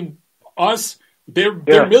between us, they're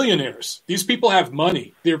millionaires. These people have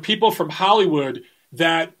money. They're people from Hollywood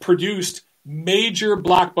that produced major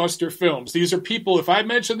blockbuster films. These are people, if I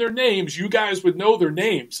mention their names, you guys would know their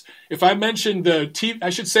names. If I mention I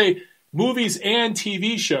should say movies and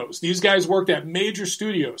TV shows. These guys worked at major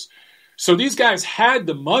studios. So these guys had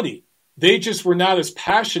the money. They just were not as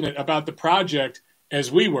passionate about the project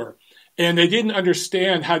as we were. And they didn't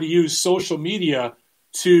understand how to use social media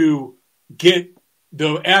to get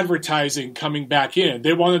the advertising coming back in.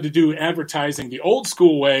 They wanted to do advertising the old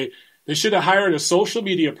school way. They should have hired a social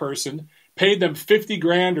media person, paid them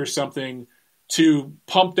 $50,000 or something to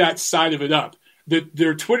pump that side of it up.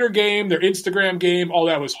 Their Twitter game, their Instagram game, all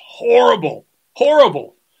that was horrible.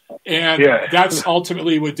 And that's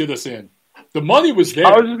ultimately what did us in. The money was there.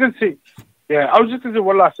 I was just going to say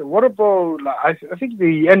one last thing. What about, I think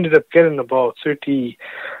they ended up getting about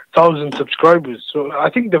 30,000 subscribers. So I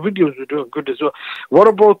think the videos were doing good as well. What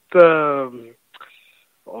about,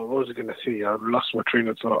 what was I going to say? I lost my train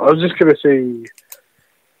of thought. I was just going to say,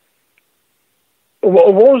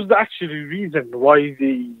 what was the actual reason why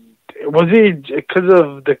was it because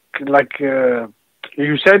of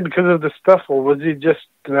you said because of the stuff, or was it just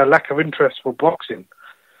a lack of interest for boxing?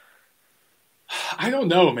 I don't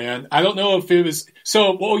know, man. I don't know if it was...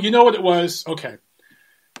 you know what it was? Okay.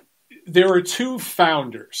 There were two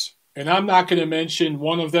founders, and I'm not going to mention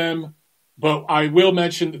one of them, but I will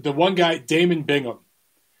mention the one guy, Damon Bingham.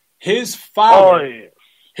 His father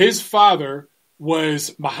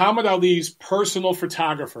was Muhammad Ali's personal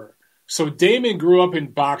photographer. So Damon grew up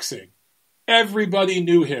in boxing. Everybody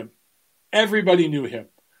knew him.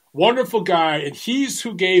 Wonderful guy, and he's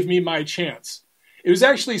who gave me my chance. It was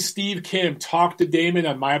actually Steve Kim talked to Damon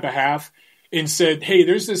on my behalf and said, hey,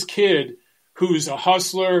 there's this kid who's a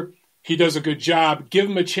hustler. He does a good job. Give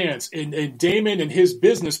him a chance. And Damon and his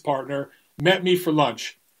business partner met me for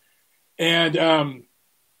lunch. And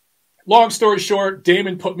long story short,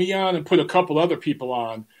 Damon put me on and put a couple other people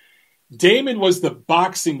on. Damon was the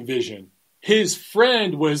boxing vision. His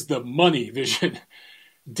friend was the money vision.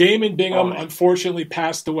 Damon Bingham unfortunately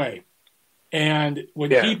passed away. And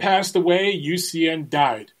when he passed away, UCN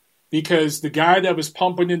died because the guy that was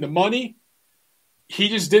pumping in the money, he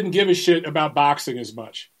just didn't give a shit about boxing as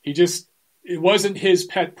much. It wasn't his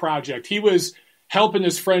pet project. He was helping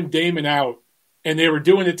his friend Damon out, and they were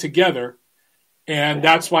doing it together, and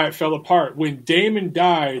that's why it fell apart. When Damon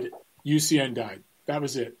died, UCN died. That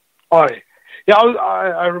was it. I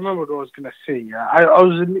remember what I was going to say.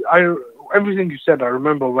 Everything you said, I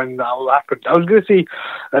remember when that all happened. I was going to say,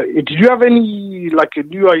 did you have any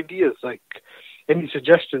new ideas, any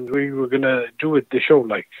suggestions where you were going to do it, the show,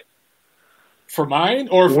 For mine,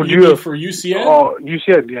 or for UCN? Oh,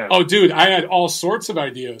 UCN, yeah. Oh, dude, I had all sorts of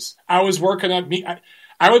ideas. I was working on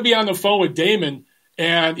I would be on the phone with Damon,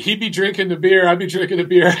 and he'd be drinking the beer, I'd be drinking the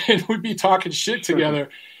beer, and we'd be talking shit together.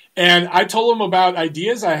 And I told him about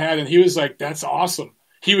ideas I had, and he was like, that's awesome.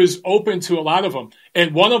 He was open to a lot of them.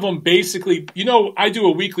 And one of them basically, I do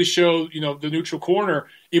a weekly show, The Neutral Corner.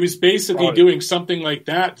 It was basically doing something like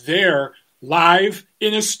that there, live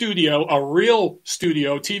in a studio, a real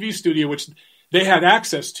studio, TV studio, which they had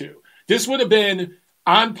access to. This would have been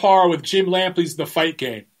on par with Jim Lampley's The Fight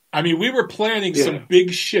Game. I mean, we were planning some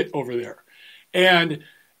big shit over there. And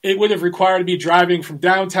it would have required me driving from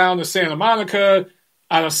downtown to Santa Monica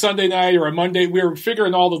on a Sunday night or a Monday. We were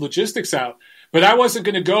figuring all the logistics out. But I wasn't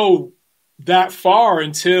going to go that far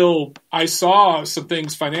until I saw some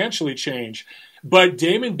things financially change. But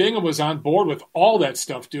Damon Bingham was on board with all that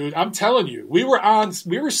stuff, dude. I'm telling you, we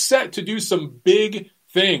were set to do some big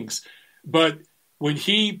things. But when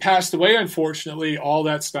he passed away, unfortunately, all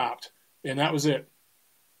that stopped. And that was it.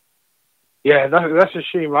 Yeah, that's a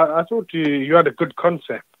shame. I thought you had a good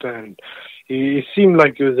concept, and it seemed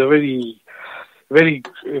like it was a very, very...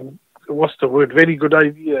 what's the word? Very good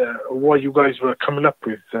idea what you guys were coming up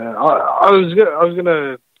with. I was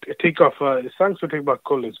gonna take off. Thanks for taking my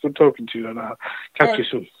call. It's good talking to you, and I'll catch you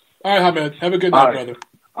soon. All right, Hamed. Have a good night, brother.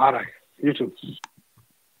 All right, you too.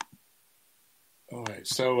 All right.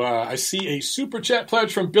 So I see a super chat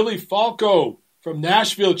pledge from Billy Falco from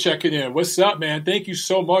Nashville checking in. What's up, man? Thank you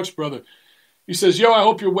so much, brother. He says, "Yo, I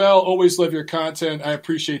hope you're well. Always love your content. I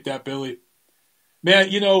appreciate that, Billy." Man,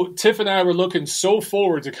 Tiff and I were looking so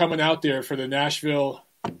forward to coming out there for the Nashville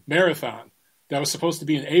Marathon that was supposed to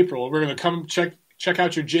be in April. We're going to come check check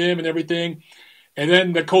out your gym and everything. And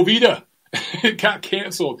then the COVID it got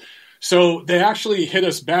canceled. So they actually hit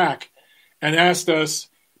us back and asked us,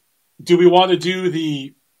 do we want to do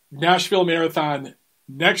the Nashville Marathon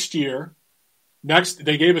next year?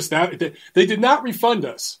 They gave us that. They did not refund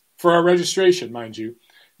us for our registration, mind you.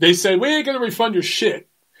 They said, we ain't going to refund your shit,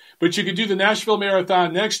 but you could do the Nashville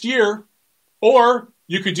Marathon next year, or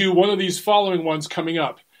you could do one of these following ones coming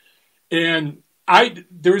up. And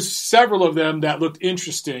there's several of them that looked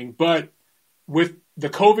interesting, but with the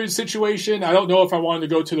COVID situation, I don't know if I wanted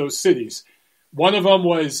to go to those cities. One of them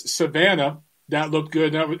was Savannah. That looked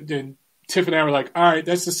good. And Tiff and I were like, all right,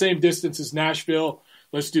 that's the same distance as Nashville.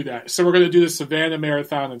 Let's do that. So we're going to do the Savannah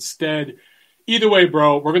Marathon instead. Either way,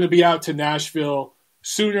 bro, we're going to be out to Nashville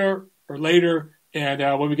sooner or later. And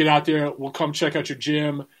when we get out there, we'll come check out your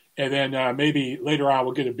gym. And then maybe later on,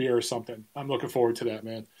 we'll get a beer or something. I'm looking forward to that,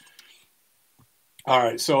 man. All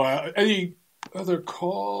right. So any other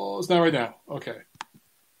calls? Not right now. Okay.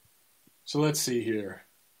 So let's see here.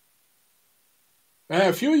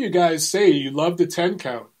 A few of you guys say you love the 10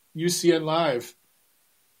 count. UCN Live.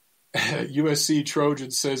 USC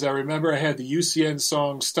Trojan says, I remember I had the UCN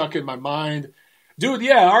song stuck in my mind. Dude,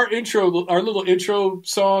 yeah, our little intro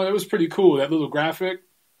song, it was pretty cool. That little graphic.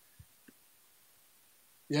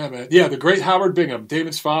 Yeah, man. Yeah, the great Howard Bingham,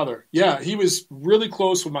 Damon's father. Yeah, he was really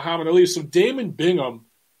close with Muhammad Ali. So Damon Bingham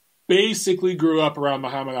basically grew up around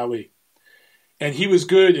Muhammad Ali. And he was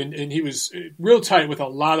good, and he was real tight with a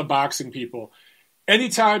lot of boxing people.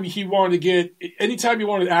 Anytime you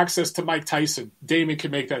wanted access to Mike Tyson, Damon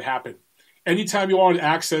could make that happen. Anytime you wanted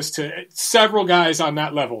access to several guys on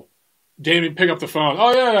that level, Damon pick up the phone.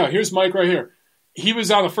 Oh, yeah, here's Mike right here. He was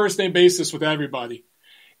on a first-name basis with everybody.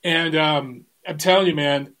 And I'm telling you,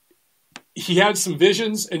 man, he had some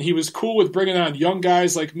visions, and he was cool with bringing on young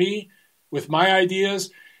guys like me with my ideas,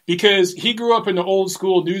 because he grew up in the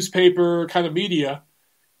old-school newspaper kind of media,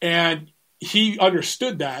 and he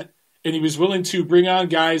understood that. And he was willing to bring on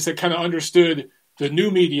guys that kind of understood the new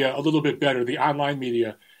media a little bit better, the online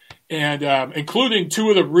media, and including two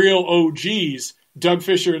of the real OGs, Doug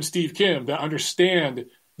Fisher and Steve Kim, that understand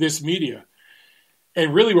this media.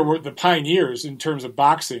 And really were the pioneers in terms of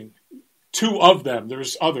boxing. Two of them.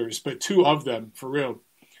 There's others, but two of them for real.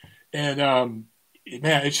 And,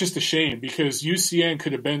 man, it's just a shame because UCN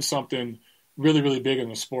could have been something really, really big in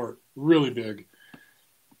the sport. Really big.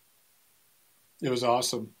 It was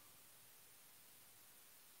awesome.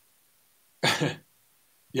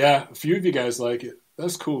 Yeah, a few of you guys like it.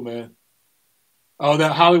 That's cool, man. Oh,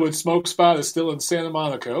 that Hollywood smoke spot is still in Santa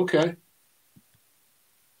Monica. Okay.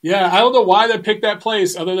 Yeah, I don't know why they picked that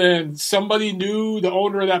place other than somebody knew the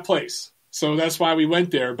owner of that place. So that's why we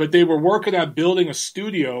went there. But they were working on building a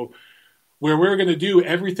studio where we were going to do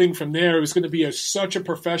everything from there. It was going to be such a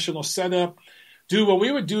professional setup. Dude, when we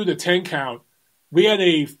would do the 10 count, we had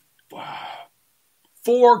a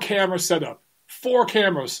 4-camera setup. 4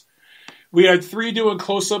 cameras. We had 3 doing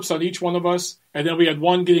close-ups on each one of us, and then we had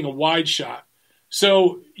 1 getting a wide shot.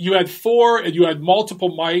 So you had 4, and you had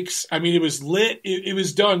multiple mics. I mean, it was lit. It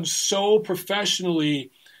was done so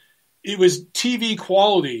professionally. It was TV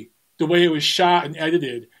quality, the way it was shot and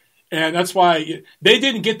edited. And that's why they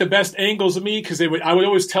didn't get the best angles of me because I would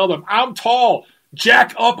always tell them, I'm tall.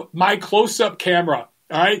 Jack up my close-up camera,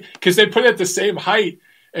 all right? Because they put it at the same height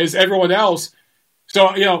as everyone else.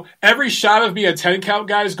 So, every shot of me at 10 count,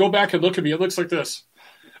 guys, go back and look at me. It looks like this.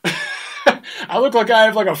 I look like I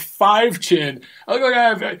have like a 5 chin. I look like I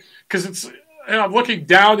have, because I'm looking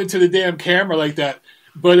down into the damn camera like that.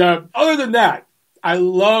 But other than that, I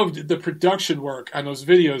loved the production work on those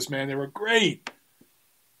videos, man. They were great.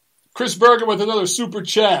 Chris Berger with another super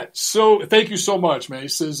chat. So thank you so much, man. He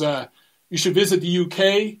says, you should visit the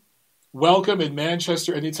UK. Welcome in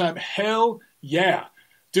Manchester anytime. Hell yeah.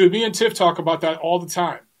 Dude, me and Tiff talk about that all the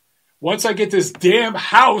time. Once I get this damn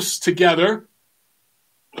house together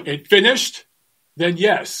and finished, then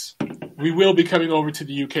yes, we will be coming over to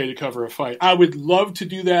the UK to cover a fight. I would love to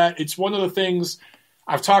do that. It's one of the things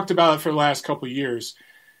I've talked about it for the last couple of years.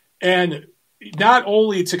 And not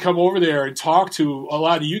only to come over there and talk to a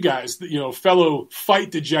lot of you guys, fellow fight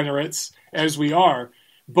degenerates as we are,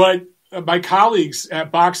 but my colleagues at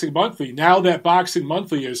Boxing Monthly, now that Boxing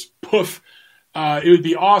Monthly is poof, it would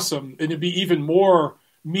be awesome, and it'd be even more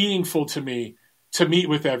meaningful to me to meet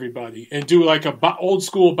with everybody and do like a old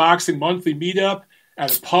school Boxing Monthly meetup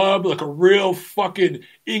at a pub, like a real fucking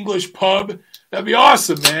English pub. That'd be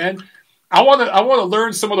awesome, man. I want to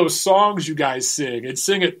learn some of those songs you guys sing and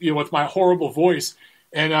sing it, with my horrible voice,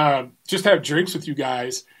 and just have drinks with you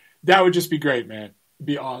guys. That would just be great, man. It'd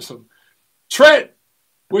be awesome. Trent,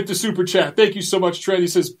 with the super chat. Thank you so much, Trent. He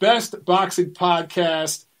says, best boxing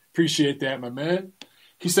podcast. Appreciate that, my man.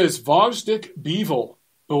 He says, Vojtik Bivol.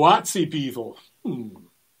 Buatsi Bivol.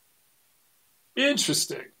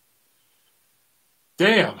 Interesting.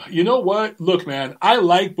 Damn. You know what? Look, man, I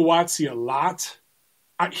like Buatsi a lot.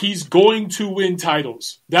 He's going to win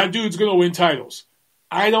titles. That dude's going to win titles.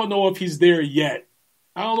 I don't know if he's there yet.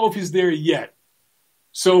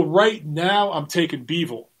 So right now, I'm taking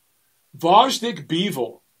Bivol. Vojtik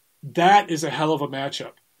Bivol. That is a hell of a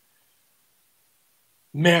matchup.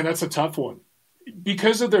 Man, that's a tough one.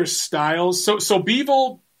 Because of their styles. So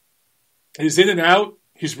Bivol is in and out.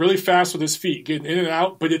 He's really fast with his feet, getting in and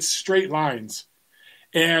out, but it's straight lines.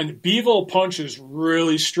 And Bivol punches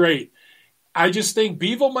really straight. I just think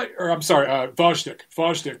Vojtik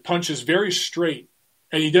punches very straight.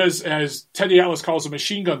 And he does, as Teddy Atlas calls them,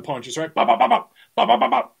 machine gun punches, right? Bop, bop, bop, bop, bop, bop,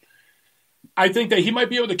 bop, bop. I think that he might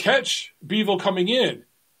be able to catch Bivol coming in.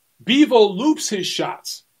 Bivol loops his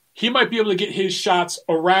shots. He might be able to get his shots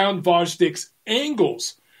around Vojtik's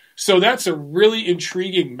angles. So that's a really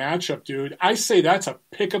intriguing matchup, dude. I say that's a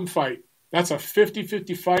pick'em fight. That's a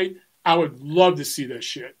 50-50 fight. I would love to see this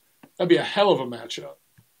shit. That'd be a hell of a matchup.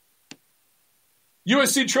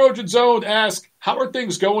 USC Trojan Zone asks, how are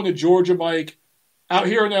things going in Georgia, Mike? Out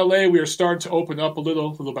here in LA, we are starting to open up a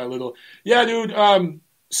little by little. Yeah, dude.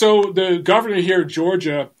 So the governor here in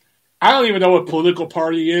Georgia, I don't even know what political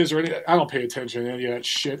party he is or anything. I don't pay attention to any of that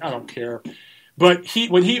shit. I don't care. But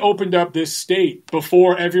when he opened up this state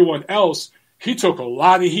before everyone else, he took a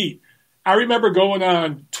lot of heat. I remember going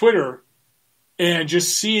on Twitter and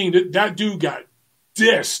just seeing that dude got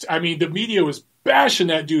dissed. I mean, the media was bashing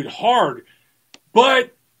that dude hard.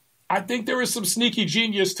 But I think there was some sneaky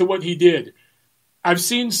genius to what he did. I've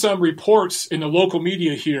seen some reports in the local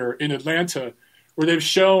media here in Atlanta where they've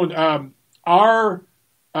shown our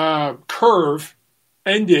curve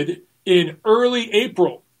ended in early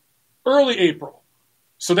April.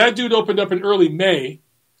 So that dude opened up in early May.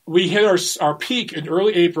 We hit our peak in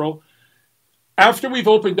early April. After we've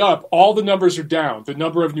opened up, all the numbers are down. The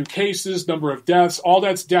number of new cases, number of deaths, all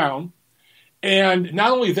that's down. And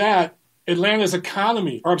not only that, Georgia's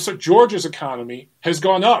economy has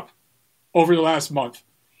gone up over the last month.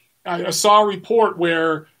 I saw a report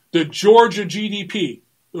where the Georgia GDP,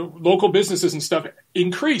 local businesses and stuff,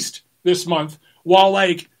 increased this month, while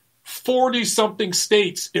like 40-something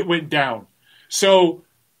states it went down. So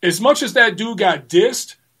as much as that dude got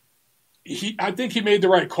dissed, I think he made the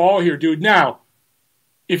right call here, dude. Now,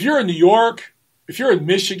 if you're in New York, if you're in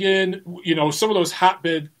Michigan, some of those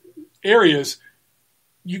hotbed areas,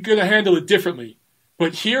 you're going to handle it differently.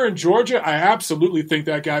 But here in Georgia, I absolutely think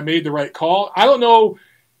that guy made the right call. I don't know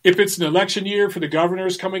if it's an election year for the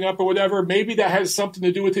governors coming up or whatever. Maybe that has something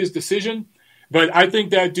to do with his decision. But I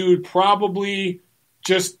think that dude probably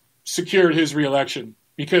just secured his reelection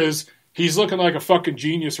because he's looking like a fucking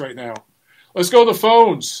genius right now. Let's go to the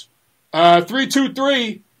phones.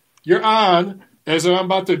 323, you're on as I'm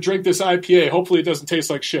about to drink this IPA. Hopefully it doesn't taste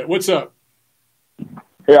like shit. What's up?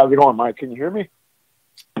 Hey, how's it going, Mike? Can you hear me?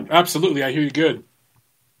 Absolutely. I hear you good.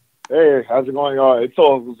 Hey, how's it going? It's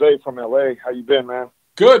Jose from LA. How you been, man?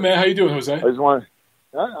 Good, man. How you doing, Jose?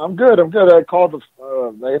 I'm good. I called,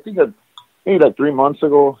 I think like 3 months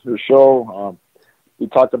ago, your show. We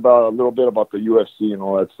talked about a little bit about the UFC and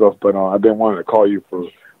all that stuff, but I've been wanting to call you for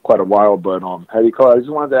quite a while. But how do you call it? I just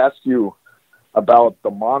wanted to ask you about the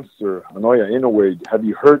monster, Naoya Inoue. Have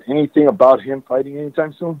you heard anything about him fighting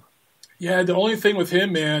anytime soon? Yeah, the only thing with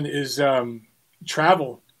him, man, is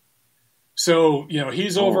travel. So,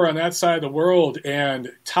 he's over on that side of the world,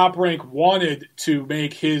 and Top Rank wanted to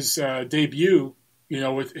make his debut,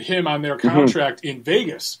 with him on their contract in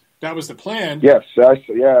Vegas. That was the plan. Yes, I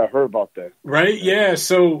heard about that. Right? Yeah.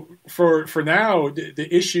 So for now, the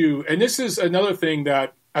issue, and this is another thing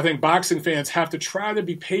that I think boxing fans have to try to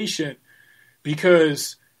be patient,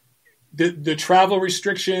 because the travel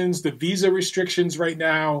restrictions, the visa restrictions right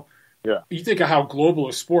now. Yeah. You think of how global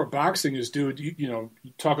a sport boxing is, dude. You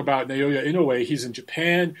talk about Naoya Inoue. He's in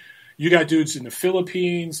Japan. You got dudes in the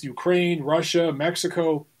Philippines, Ukraine, Russia,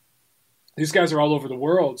 Mexico. These guys are all over the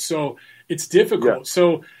world. So it's difficult. Yeah.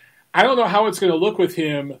 So I don't know how it's going to look with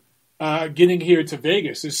him getting here to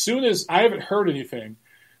Vegas. As soon as I haven't heard anything,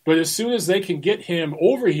 but as soon as they can get him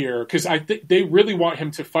over here, because I think they really want him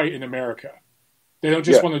to fight in America. They don't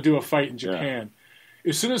just want to do a fight in Japan. Yeah.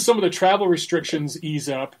 As soon as some of the travel restrictions ease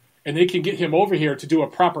up, and they can get him over here to do a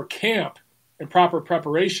proper camp and proper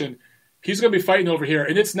preparation, he's going to be fighting over here.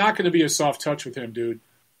 And it's not going to be a soft touch with him, dude.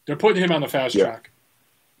 They're putting him on the fast track.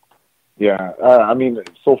 Yeah. I mean,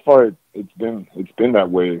 so far, it's been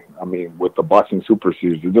that way. I mean, with the Boxing Super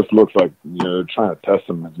Series, it just looks like they're trying to test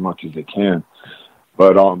them as much as they can.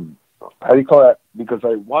 But how do you call that? Because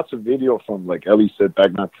I watched a video from like Ellie said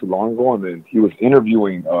back not too long ago, and then he was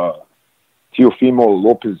interviewing Teofimo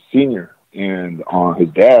Lopez Sr. and his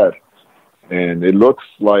dad, and it looks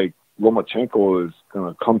like Lomachenko is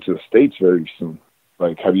going to come to the States very soon.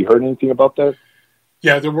 Like, have you heard anything about that?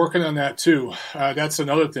 Yeah, they're working on that too. That's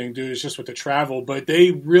another thing, dude. It's just with the travel, but they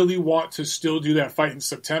really want to still do that fight in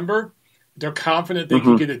September. They're confident they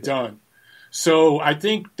can get it done. So I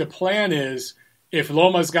think the plan is if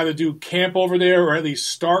Loma's got to do camp over there, or at least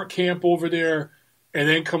start camp over there, and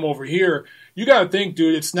then come over here, you got to think,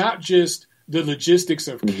 dude, it's not just the logistics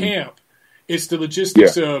of camp. It's the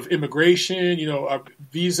logistics of immigration, a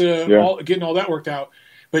visa, getting all that worked out.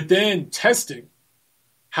 But then testing.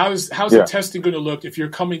 How's the testing going to look if you're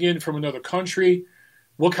coming in from another country?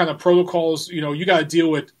 What kind of protocols? You got to deal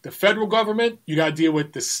with the federal government. You got to deal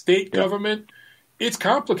with the state government. It's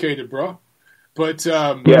complicated, bro. But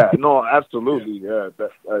no, absolutely. Yeah,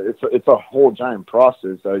 it's a whole giant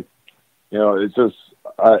process. It's just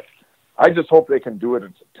I just hope they can do it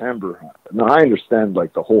in September. Now I understand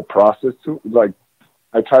like the whole process too. Like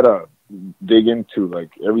I try to dig into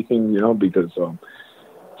like everything, because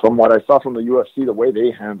from what I saw from the UFC, the way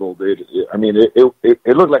they handled it,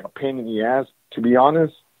 it looked like a pain in the ass, to be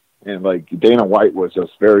honest. And like Dana White was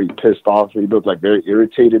just very pissed off. He looked like very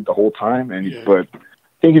irritated the whole time. But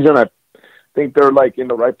I think they're like in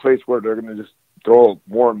the right place where they're going to just throw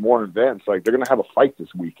more and more events. Like they're going to have a fight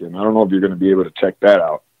this weekend. I don't know if you're going to be able to check that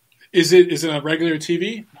out. Is it on regular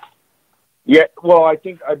TV? Yeah, well, I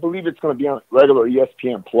believe it's going to be on regular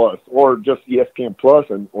ESPN Plus, or just ESPN Plus,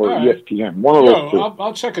 or ESPN. One of those two.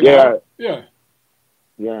 I'll check it out. Yeah.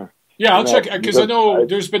 Yeah. Yeah, I'll check it because I know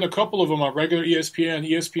there's been a couple of them on regular ESPN,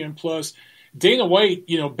 ESPN Plus. Dana White,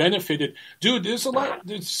 benefited. Dude, there's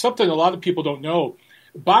something a lot of people don't know.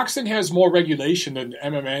 Boxing has more regulation than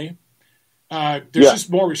MMA. There's just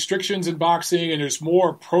more restrictions in boxing, and there's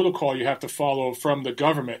more protocol you have to follow from the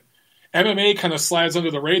government. MMA kind of slides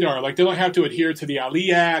under the radar. Like they don't have to adhere to the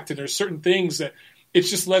Ali Act, and there's certain things that it's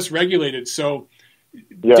just less regulated. So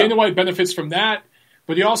Dana White benefits from that,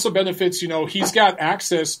 but he also benefits, he's got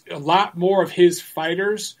access. A lot more of his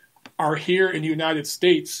fighters are here in the United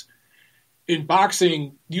States. In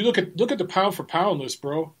boxing, you look at the pound for pound list,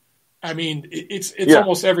 bro. I mean, it's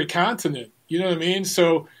almost every continent. You know what I mean?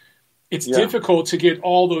 So it's difficult to get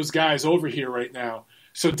all those guys over here right now.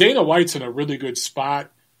 So Dana White's in a really good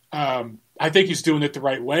spot. I think he's doing it the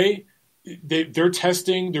right way. They're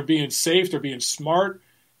testing. They're being safe. They're being smart.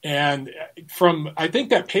 And I think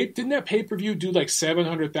didn't that pay-per-view do like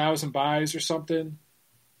 700,000 buys or something?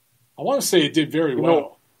 I want to say it did very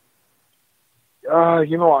well. I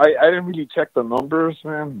didn't really check the numbers,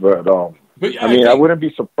 man, but I wouldn't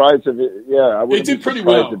be surprised if it. Yeah, I wouldn't be surprised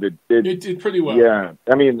well. if it did. It did pretty well. Yeah,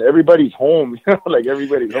 I mean everybody's home. Like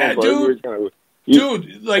everybody's home. So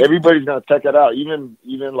everybody's gonna check it out. Even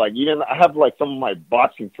I have like some of my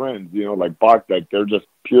boxing friends, like they're just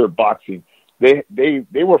pure boxing. They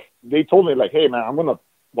told me like, hey man, I'm gonna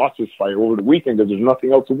watch this fight over the weekend because there's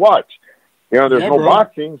nothing else to watch. There's no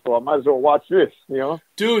boxing, so I might as well watch this.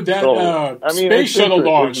 Dude, space shuttle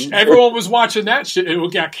launch. Everyone was watching that shit.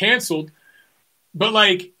 It got canceled. But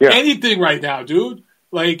anything right now, dude.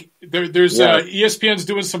 Like there's ESPN's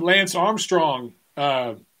doing some Lance Armstrong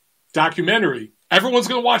documentary. Everyone's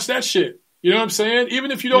gonna watch that shit. You know what I'm saying?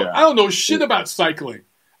 Even if you don't, I don't know shit about cycling.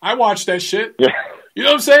 I watch that shit. Yeah. You know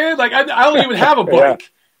what I'm saying? Like I don't even have a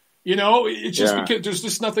bike. It's just because there's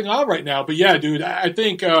just nothing on right now. But yeah, dude, I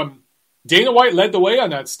think Dana White led the way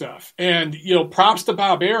on that stuff. And props to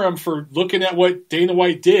Bob Arum for looking at what Dana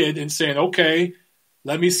White did and saying, okay,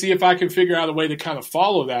 let me see if I can figure out a way to kind of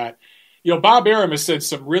follow that. Bob Arum has said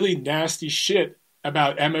some really nasty shit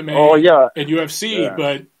about MMA and UFC,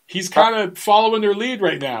 but he's kind of following their lead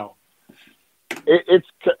right now.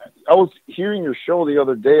 I was hearing your show the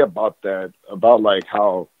other day about that, about like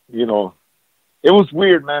how, it was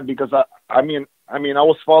weird, man, because I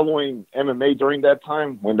was following MMA during that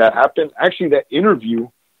time when that happened. Actually, that interview,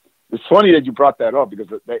 it's funny that you brought that up because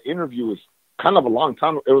that interview was kind of a long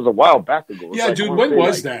time. It was a while back ago. Yeah, dude, when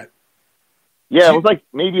was that? Yeah, it was like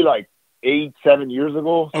maybe like 8-7 years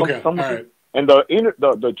ago. Okay, all right. And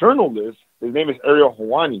the journalist, his name is Ariel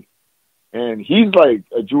Helwani, and he's like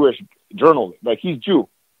a Jewish journalist. Like he's Jew.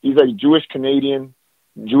 He's like Jewish Canadian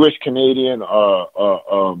MMA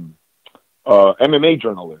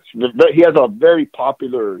journalist. He has a very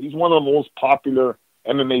popular. He's one of the most popular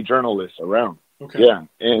MMA journalists around. Okay. Yeah,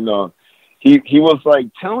 and he was like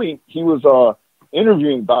telling. He was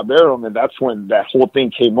interviewing Bob Arum, and that's when that whole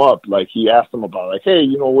thing came up. Like, he asked him about, like, hey,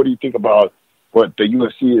 what do you think about what the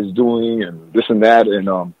UFC is doing and this and that,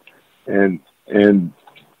 and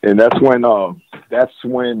that's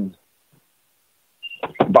when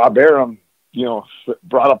Bob Arum,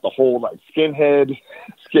 brought up the whole like skinhead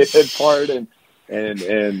part and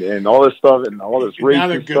all this stuff and all this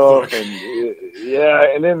racist stuff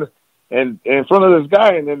and then in front of this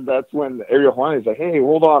guy, and then that's when Ariel Helwani is like, hey,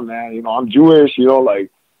 hold on, man, I'm Jewish,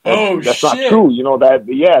 that's not true,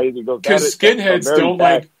 because skinheads don't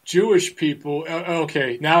like Jewish people.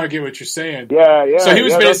 Okay, now I get what you're saying. Yeah. So he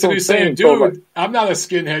was basically saying, dude, so, like, I'm not a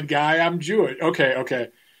skinhead guy, I'm Jewish. Okay.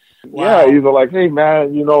 Wow. Yeah, he's like, hey,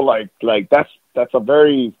 man, like that's a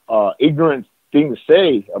very ignorant thing to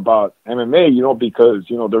say about MMA, because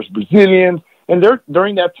there's Brazilians, and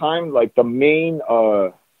during that time, like the main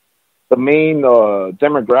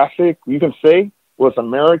demographic you can say was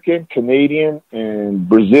American, Canadian, and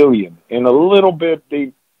Brazilian, and a little bit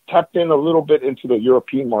they tapped in a little bit into the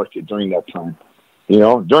European market during that time.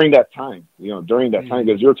 During that time,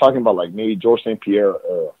 because you're talking about like maybe George St. Pierre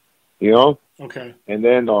era, Okay. And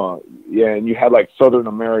then, and you had like Southern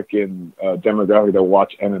American demographic that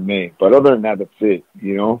watch MMA, but other than that, that's it.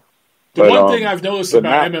 The one thing I've noticed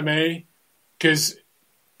about MMA, because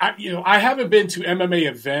I haven't been to MMA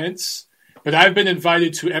events, but I've been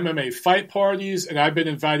invited to MMA fight parties, and I've been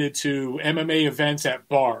invited to MMA events at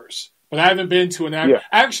bars. But I haven't been to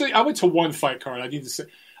Actually, I went to one fight card.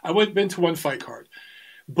 Been to one fight card.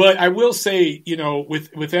 But I will say,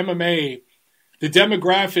 with MMA, the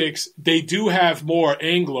demographics, they do have more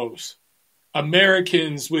Anglos,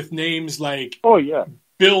 Americans with names like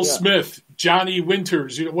Bill Smith, Johnny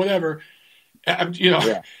Winters, whatever,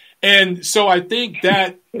 And so I think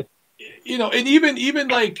that, and even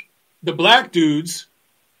like the black dudes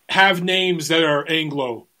have names that are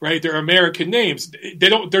Anglo, right? They're American names.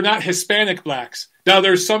 They're not Hispanic blacks. Now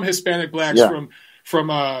there's some Hispanic blacks from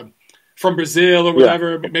Brazil or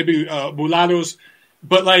whatever, maybe mulattoes,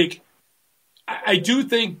 but like, I do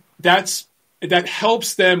think that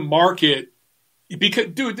helps them market, because,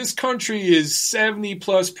 dude, this country is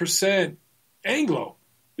 70+% Anglo.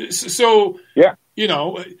 So,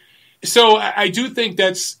 so I do think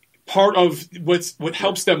that's part of what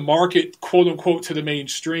helps them market, quote unquote, to the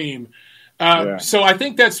mainstream. So I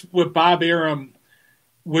think that's what Bob Arum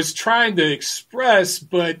was trying to express,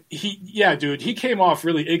 but he came off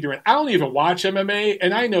really ignorant. I don't even watch MMA,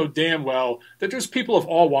 and I know damn well that there's people of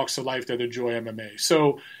all walks of life that enjoy MMA.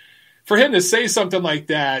 So for him to say something like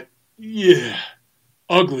that,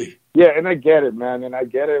 ugly. Yeah, and I get it, man, and I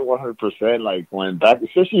get it 100%. Like when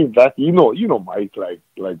especially back, Mike,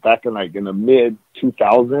 like back in the mid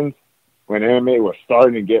 2000s when MMA was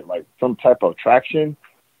starting to get like some type of traction.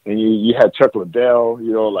 And you had Chuck Liddell,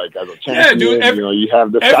 like as a champion. Yeah, dude. You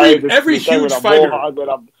have this guy huge with a fighter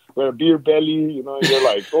with a beer belly. You're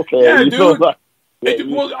like, okay. Yeah, dude.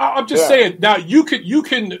 Well, I'm just saying. Now you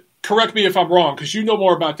can correct me if I'm wrong, because you know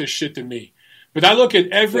more about this shit than me. But I look at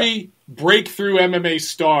every breakthrough MMA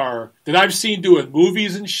star that I've seen doing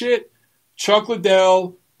movies and shit: Chuck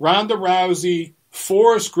Liddell, Ronda Rousey,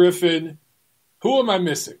 Forrest Griffin. Who am I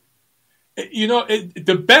missing?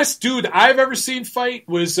 The best dude I've ever seen fight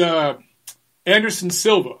was Anderson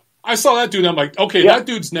Silva. I saw that dude, and I'm like, okay, that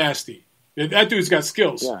dude's nasty. That dude's got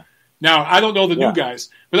skills. Yeah. Now, I don't know the new guys,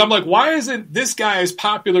 but I'm like, why isn't this guy as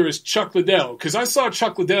popular as Chuck Liddell? Because I saw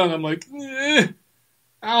Chuck Liddell, and I'm like, I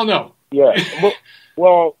don't know. Yeah,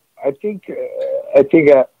 well, I think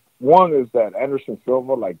one is that Anderson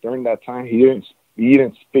Silva, like during that time, he didn't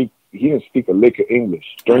speak a lick of English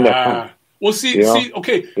during that time. Well,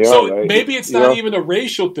 okay, so like, maybe it's not even a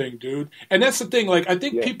racial thing, dude. And that's the thing. Like, I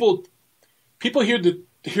think people hear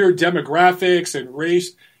demographics and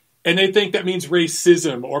race, and they think that means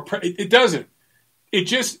racism, or it doesn't. It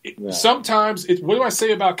just sometimes what do I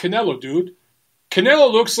say about Canelo, dude?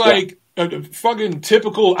 Canelo looks like a fucking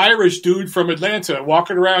typical Irish dude from Atlanta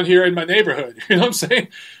walking around here in my neighborhood. You know what I'm saying?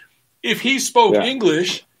 If he spoke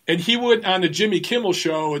English and he went on the Jimmy Kimmel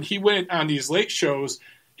show and he went on these late shows,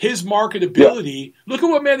 his marketability, look at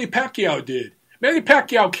what Manny Pacquiao did. Manny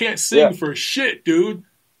Pacquiao can't sing for shit, dude.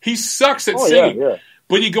 He sucks at singing. Yeah.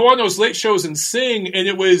 But you go on those late shows and sing, and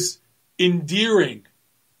it was endearing.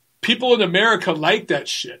 People in America like that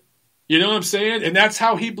shit. You know what I'm saying? And that's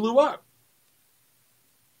how he blew up.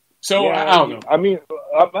 So, I don't know. I mean,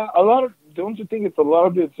 don't you think a lot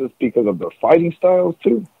of it's just because of their fighting styles,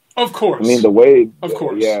 too? Of course. I mean, the way... Of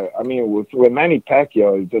course. Yeah, I mean, with Manny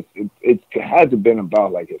Pacquiao, it had to have been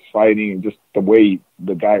about, like, his fighting and just the way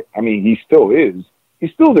the guy... I mean, he still is.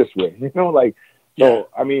 He's still this way, So,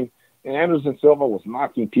 I mean, And Anderson Silva was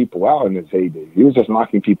knocking people out in his heyday. He was just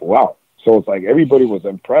knocking people out. So it's like everybody was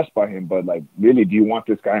impressed by him, but like, really, do you want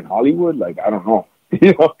this guy in Hollywood? Like, I don't know.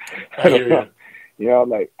 You know, I don't know. You know,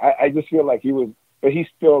 like I just feel like he was, but he's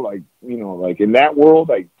still like, you know, like in that world,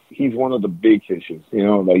 like he's one of the big fishes. You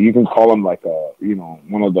know, like you can call him like a, you know,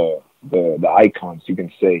 one of the icons, you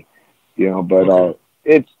can say. You know, but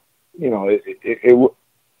it's, you know,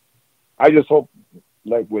 I just hope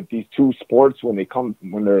like with these two sports, when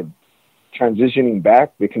they're transitioning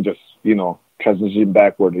back, they can just, you know, transition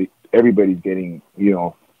back where everybody's getting, you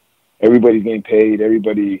know, everybody's getting paid,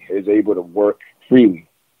 everybody is able to work freely.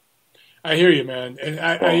 I hear you, man, and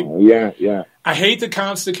I hate the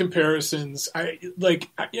constant comparisons.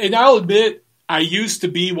 And I'll admit, I used to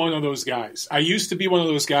be one of those guys.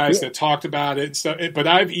 That talked about it and stuff, but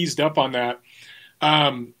I've eased up on that.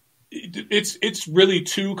 It's really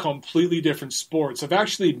two completely different sports. I've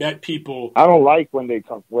actually met people. I don't like when they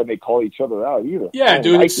call each other out either. Yeah,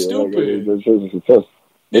 dude, like it's stupid.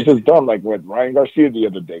 It's just done, like with Ryan Garcia the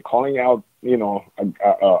other day, calling out, you know,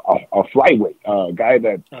 a flyweight, a guy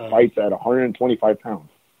that fights at 125 pounds.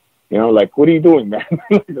 You know, like, what are you doing, man?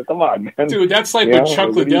 Come on, man. Dude, that's like when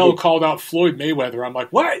Chuck Liddell called out Floyd Mayweather. I'm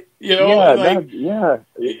like, what? You know,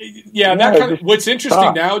 what's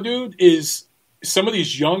interesting now, dude, is some of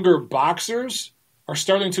these younger boxers are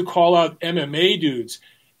starting to call out MMA dudes.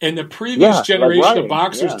 And the previous generation of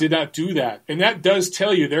boxers did not do that. And that does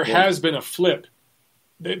tell you there has been a flip.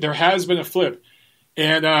 There has been a flip.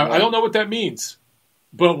 And I don't know what that means.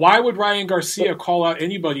 But why would Ryan Garcia call out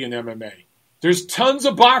anybody in MMA? There's tons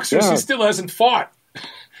of boxers he still hasn't fought.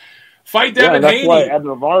 Fight Devin Haney. That's why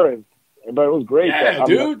Abner Mares, but it was great. Yeah,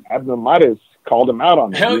 dude. Abner Mares called him out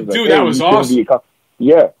on that. Hell, dude, that was awesome. He's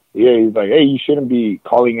like, hey, you shouldn't be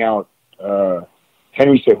calling out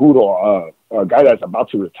Henry Cejudo, a guy that's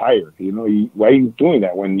about to retire. You know, why are you doing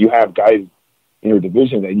that when you have guys in your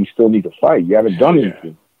division that you still need to fight? You haven't done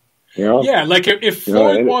anything. You know? Yeah, like if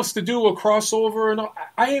Floyd wants to do a crossover, and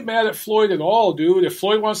I ain't mad at Floyd at all, dude. If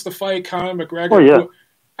Floyd wants to fight Conor McGregor,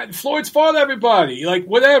 Floyd's fought everybody. Like,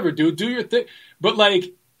 whatever, dude, do your thing. But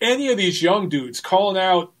like any of these young dudes calling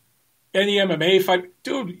out any MMA fight,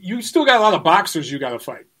 dude, you still got a lot of boxers you got to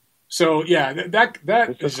fight. So yeah, that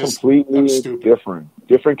is just completely stupid.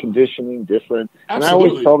 Different conditioning, different. Absolutely. And I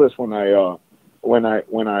always tell this when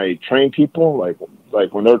I train people, like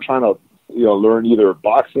when they're trying to, you know, learn either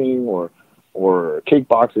boxing or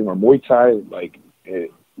kickboxing or Muay Thai, like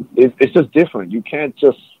it's just different. You can't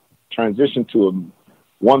just transition to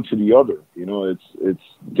one to the other. You know,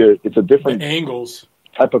 it's a different the angles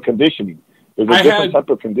type of conditioning. There's a different type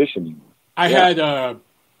of conditioning. I had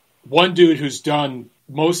one dude who's done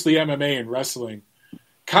mostly MMA and wrestling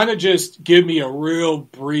kind of just give me a real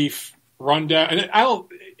brief rundown. And I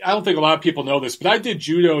don't think a lot of people know this, but I did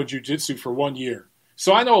judo and jiu-jitsu for 1 year.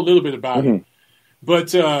 So I know a little bit about it,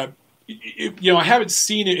 but you know, I haven't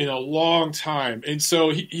seen it in a long time. And so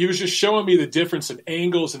he was just showing me the difference in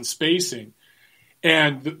angles and spacing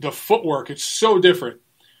and the footwork. It's so different.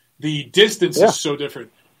 The distance is so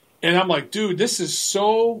different. And I'm like, dude, this is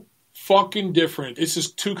so fucking different. It's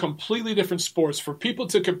just two completely different sports. For people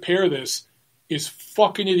to compare this is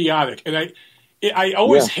fucking idiotic. And I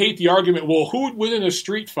always hate the argument, well, who would win in a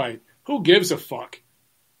street fight? Who gives a fuck?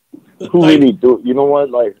 Who really do? You know what?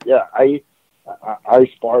 Like, yeah, I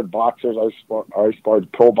sparred boxers. I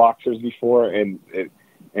sparred pro boxers before, and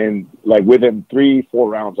like within 3-4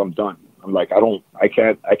 rounds, I'm done. I'm like, I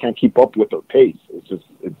can't keep up with their pace. It's just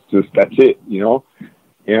that's it. You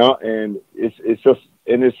know, and it's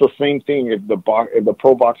the same thing. If the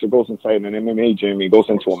pro boxer goes inside an MMA gym, he goes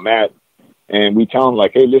into a mat, and we tell him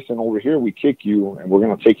like, hey, listen, over here we kick you, and we're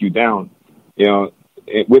gonna take you down. You know.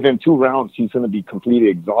 Within 2 rounds, he's going to be completely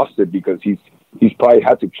exhausted because he's probably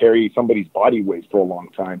had to carry somebody's body weight for a long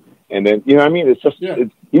time. And then, you know what I mean? It's just,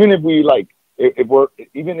 even if we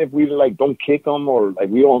don't kick him or like,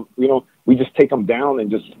 we just take him down and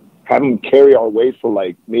just have him carry our weight for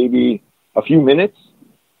like maybe a few minutes.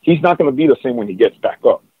 He's not going to be the same when he gets back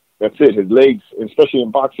up. That's it. His legs, especially in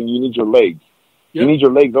boxing, you need your legs. Yep. You need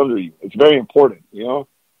your legs under you. It's very important, you know?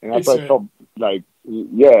 And that's what I tell, like,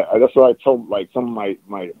 that's what I tell like some of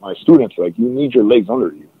my students, like, you need your legs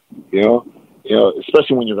under you, you know,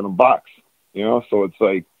 especially when you're going to box, you know. So it's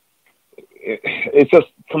like, it's just,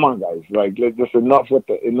 come on, guys, like, just enough with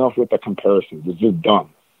the comparisons. It's just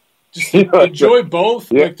dumb. Just enjoy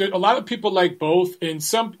both. Yeah. Like, a lot of people like both, and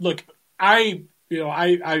some, look, I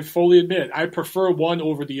fully admit I prefer one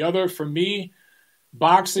over the other. For me,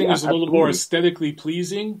 boxing is a little more aesthetically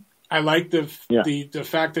pleasing. I like the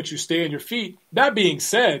fact that you stay on your feet. That being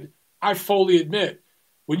said, I fully admit,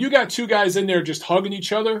 when you got two guys in there just hugging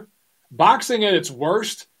each other, boxing at its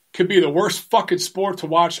worst could be the worst fucking sport to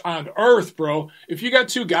watch on earth, bro. If you got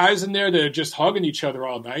two guys in there that are just hugging each other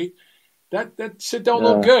all night, that shit don't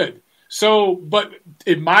look good. So, but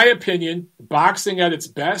in my opinion, boxing at its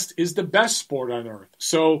best is the best sport on earth.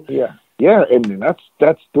 So yeah, and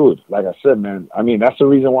that's dude. Like I said, man. I mean, that's the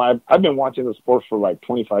reason why I've been watching the sport for like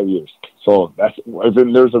 25 years. So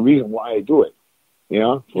there's a reason why I do it.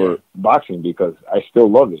 For boxing, because I still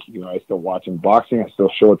love it. I still watching boxing. I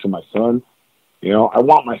still show it to my son. I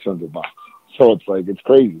want my son to box. So it's like, it's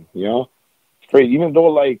crazy. It's crazy. Even though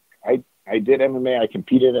like I did MMA, I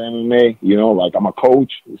competed in MMA, like I'm a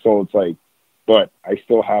coach. So it's like, but I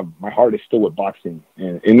still have, my heart is still with boxing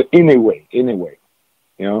in a way.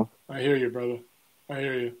 I hear you, brother. I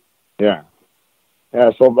hear you. Yeah.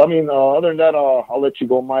 Yeah. So, I mean, other than that, I'll let you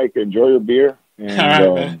go, Mike. Enjoy your beer. And, all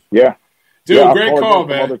right, man. Yeah. Dude, great call,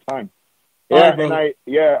 man. Other time. Yeah, right, and I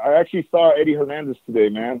actually saw Eddie Hernandez today,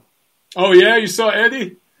 man. Oh, yeah? You saw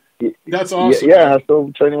Eddie? That's awesome. Yeah, I'm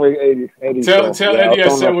still training with Eddie. Tell Eddie I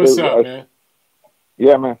said what's up, man.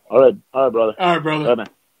 Yeah, man. All right, brother. All right, brother. All right, man.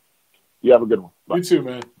 You have a good one. Bye. You too,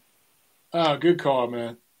 man. Good call,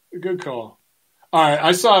 man. Good call. All right,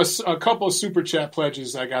 I saw a couple of Super Chat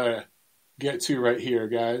pledges I got to get to right here,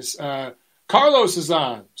 guys. Carlos is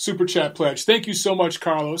on Super Chat pledge. Thank you so much,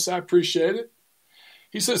 Carlos. I appreciate it.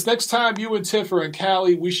 He says, next time you and Tiff are in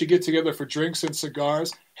Cali, we should get together for drinks and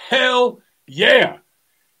cigars. Hell yeah.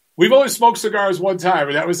 We've only smoked cigars one time,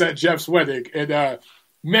 and that was at Jeff's wedding. And,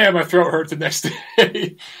 man, my throat hurt the next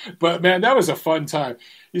day. But, man, that was a fun time.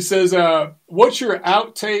 He says, what's your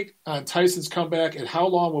outtake on Tyson's comeback, and how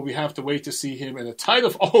long will we have to wait to see him in a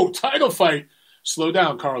title fight? Slow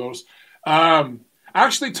down, Carlos. I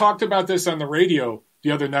actually talked about this on the radio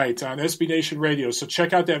the other night on SB Nation Radio, so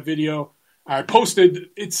check out that video. I posted,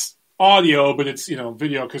 it's audio, but it's,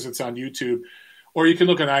 video because it's on YouTube. Or you can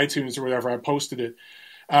look on iTunes or whatever. I posted it.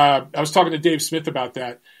 I was talking to Dave Smith about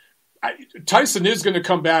that. Tyson is going to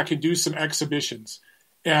come back and do some exhibitions.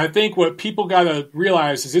 And I think what people got to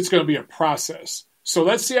realize is it's going to be a process. So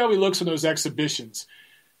let's see how he looks in those exhibitions.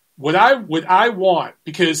 What I want,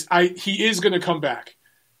 because he is going to come back,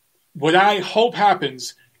 what I hope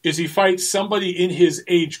happens is he fights somebody in his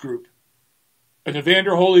age group. An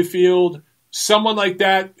Evander Holyfield, someone like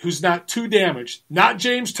that who's not too damaged. Not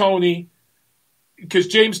James Toney, because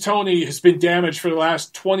James Toney has been damaged for the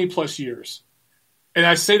last 20 plus years. And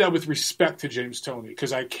I say that with respect to James Toney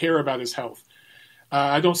because I care about his health.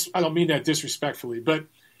 I don't mean that disrespectfully, but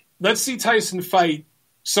let's see Tyson fight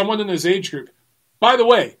someone in his age group. By the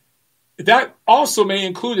way, that also may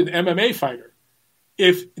include an MMA fighter.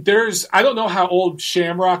 I don't know how old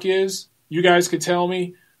Shamrock is. You guys could tell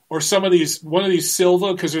me. Or one of these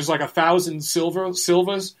Silva, because there's like 1,000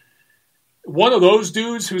 Silvas. One of those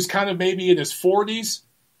dudes who's kind of maybe in his 40s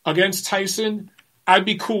against Tyson, I'd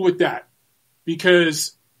be cool with that.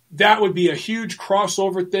 Because that would be a huge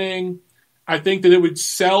crossover thing. I think that it would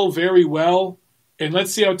sell very well. And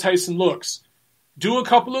let's see how Tyson looks. Do a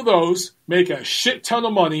couple of those, make a shit ton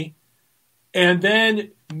of money, and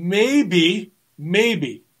then maybe,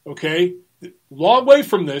 okay, long way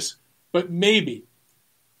from this, but maybe.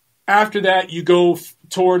 After that, you go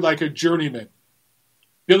toward like a journeyman.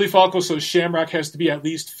 Billy Falco says Shamrock has to be at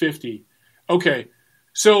least 50. Okay,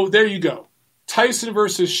 so there you go. Tyson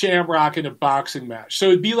versus Shamrock in a boxing match. So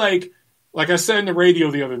it'd be like I said in the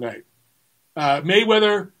radio the other night,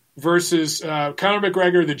 Mayweather versus Conor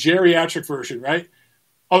McGregor, the geriatric version, right?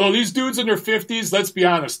 Although these dudes in their 50s, let's be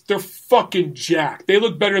honest, they're fucking jacked. They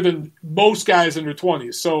look better than most guys in their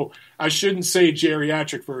 20s. So I shouldn't say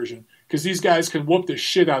geriatric version because these guys can whoop the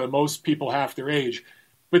shit out of most people half their age.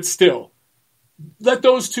 But still, let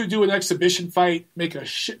those two do an exhibition fight, make a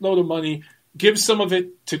shitload of money, give some of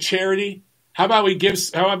it to charity. How about we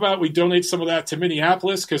donate some of that to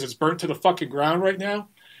Minneapolis because it's burnt to the fucking ground right now?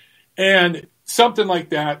 And something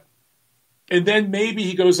like that. And then maybe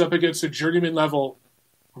he goes up against a journeyman level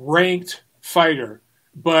ranked fighter.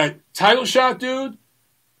 But title shot, dude,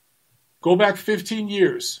 go back 15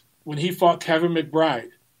 years when he fought Kevin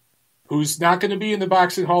McBride, who's not going to be in the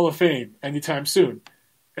Boxing Hall of Fame anytime soon.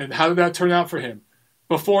 And how did that turn out for him?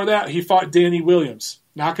 Before that, he fought Danny Williams,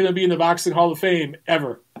 not going to be in the Boxing Hall of Fame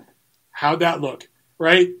ever. How'd that look,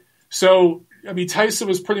 right? So, I mean, Tyson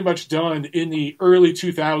was pretty much done in the early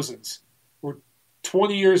 2000s. We're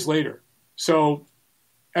 20 years later. So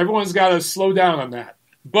everyone's got to slow down on that.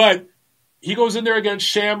 But he goes in there against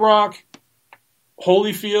Shamrock,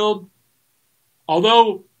 Holyfield.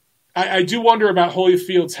 Although I do wonder about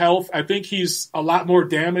Holyfield's health. I think he's a lot more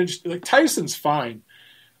damaged. Like Tyson's fine.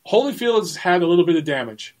 Holyfield's had a little bit of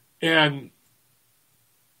damage. And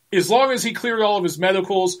as long as he cleared all of his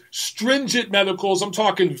medicals, stringent medicals, I'm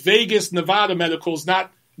talking Vegas, Nevada medicals,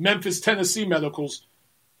 not Memphis, Tennessee medicals,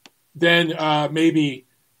 then maybe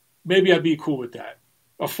I'd be cool with that.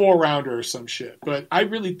 A 4-rounder or some shit. But I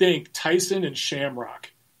really think Tyson and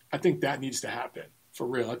Shamrock, I think that needs to happen. For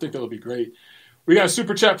real. I think that'll be great. We got a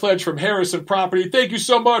super chat pledge from Harrison Property. Thank you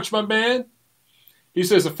so much, my man. He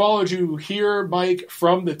says, I followed you here, Mike,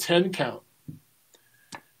 from the 10 count.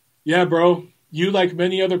 Yeah, bro. You, like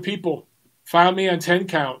many other people, found me on 10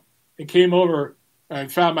 count and came over and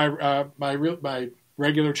found my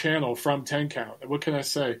regular channel from 10 count. What can I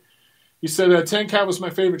say? He said 10 count was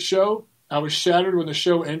my favorite show. I was shattered when the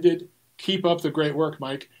show ended. Keep up the great work,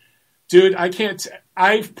 Mike. Dude,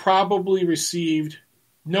 I've probably received,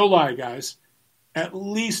 no lie, guys, at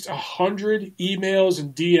least 100 emails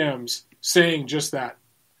and DMs saying just that.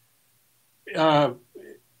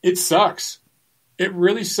 It sucks. It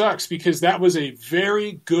really sucks because that was a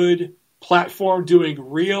very good platform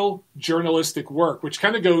doing real journalistic work, which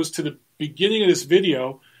kind of goes to the beginning of this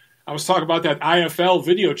video. I was talking about that IFL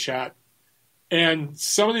video chat, and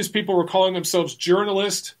some of these people were calling themselves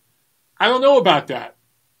journalists. I don't know about that.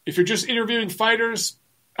 If you're just interviewing fighters,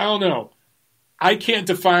 I don't know. I can't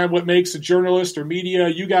define what makes a journalist or media.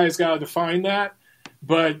 You guys got to define that.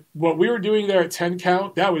 But what we were doing there at 10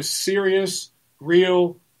 count, that was serious,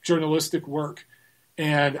 real journalistic work.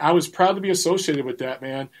 And I was proud to be associated with that,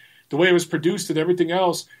 man. The way it was produced and everything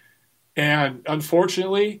else. And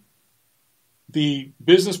unfortunately, the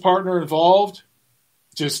business partner involved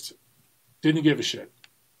just didn't give a shit.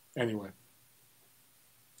 Anyway.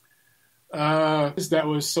 That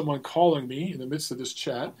was someone calling me in the midst of this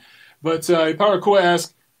chat. But Parakua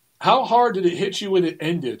asked, how hard did it hit you when it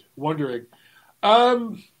ended? Wondering.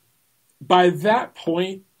 By that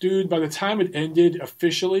point, dude, by the time it ended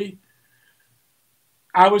officially,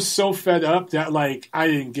 I was so fed up that, like, I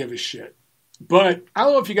didn't give a shit. But I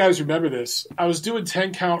don't know if you guys remember this. I was doing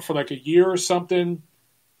 10 count for like a year or something,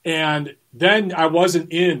 and then I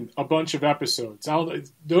wasn't in a bunch of episodes.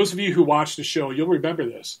 Those of you who watch the show, you'll remember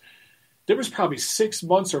this. There was probably 6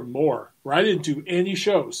 months or more where I didn't do any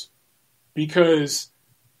shows because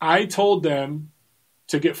I told them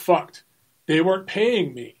to get fucked. They weren't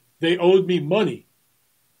paying me. They owed me money.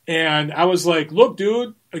 And I was like, look,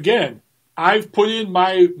 dude, again, I've put in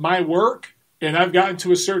my work and I've gotten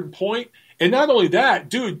to a certain point. And not only that,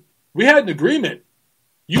 dude, we had an agreement.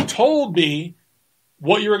 You told me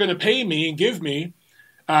what you were going to pay me and give me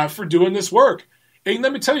for doing this work. And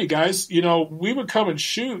let me tell you guys, we would come and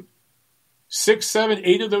shoot 6, 7,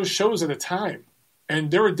 8 of those shows at a time.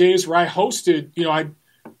 And there were days where I hosted,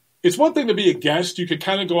 it's one thing to be a guest. You could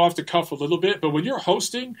kind of go off the cuff a little bit. But when you're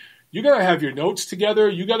hosting, you got to have your notes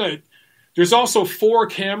together. There's also 4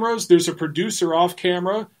 cameras. There's a producer off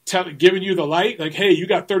camera giving you the light. Like, hey, you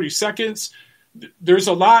got 30 seconds. There's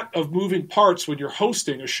a lot of moving parts when you're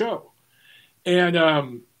hosting a show.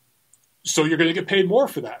 And so you're going to get paid more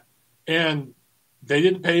for that. And they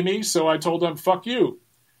didn't pay me, so I told them, fuck you.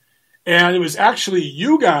 And it was actually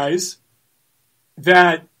you guys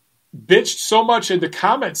that bitched so much in the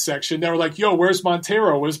comment section. They were like, yo, where's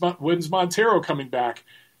Montero? When's Montero coming back?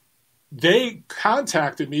 They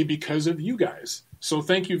contacted me because of you guys. So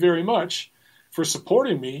thank you very much for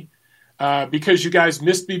supporting me because you guys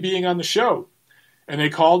missed me being on the show. And they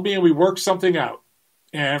called me and we worked something out.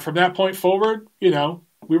 And from that point forward,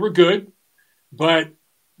 we were good. But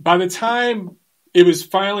by the time it was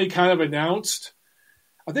finally kind of announced,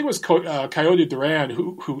 I think it was Coyote Duran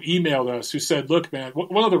who emailed us, who said, look, man,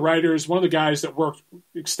 one of the writers, one of the guys that worked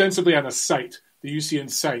extensively on the site, the UCN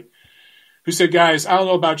site, who said, guys, I don't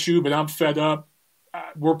know about you, but I'm fed up.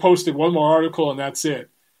 We're posting one more article and that's it.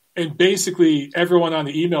 And basically everyone on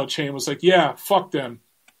the email chain was like, yeah, fuck them.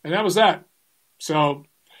 And that was that. So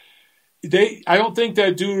I don't think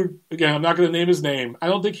that dude, again, I'm not going to name his name. I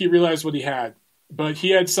don't think he realized what he had, but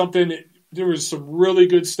he had something. There was some really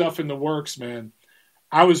good stuff in the works, man.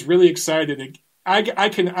 I was really excited. I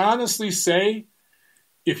can honestly say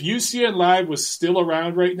if UCN Live was still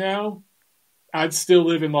around right now, I'd still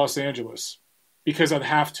live in Los Angeles because I'd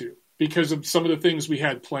have to, because of some of the things we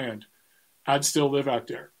had planned. I'd still live out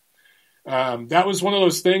there. That was one of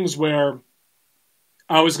those things where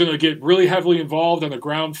I was going to get really heavily involved on the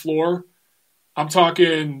ground floor. I'm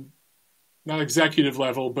talking not executive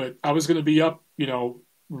level, but I was going to be up,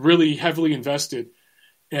 really heavily invested,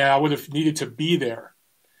 and I would have needed to be there.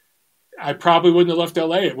 I probably wouldn't have left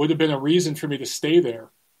LA. It would have been a reason for me to stay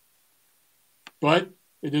there. But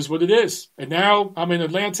it is what it is. And now I'm in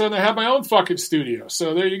Atlanta and I have my own fucking studio.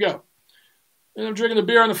 So there you go. And I'm drinking a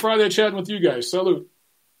beer on a Friday chatting with you guys. Salute.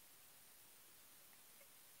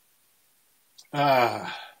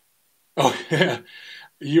 Oh, yeah.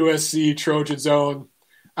 USC Trojan Zone.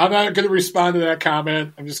 I'm not going to respond to that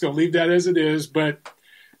comment. I'm just going to leave that as it is. But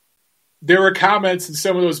there were comments in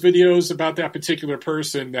some of those videos about that particular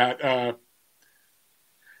person that, I'm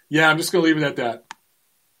just going to leave it at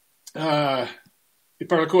that.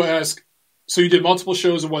 Iparako asks, so you did multiple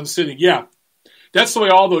shows in one sitting? Yeah. That's the way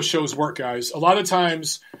all those shows work, guys. A lot of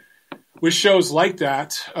times with shows like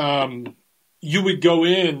that, you would go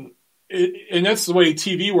in, and that's the way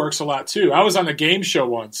TV works a lot too. I was on a game show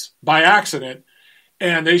once by accident,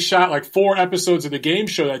 and they shot like 4 episodes of the game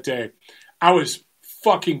show that day. I was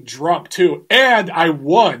fucking drunk too, and I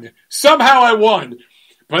won. Somehow I won.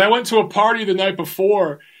 But I went to a party the night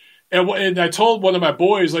before, and I told one of my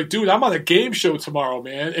boys, like, dude, I'm on a game show tomorrow,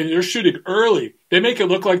 man, and they're shooting early. They make it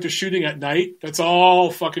look like they're shooting at night. That's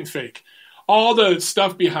all fucking fake. All the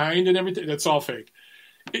stuff behind and everything, that's all fake.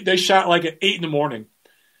 They shot like at 8 in the morning.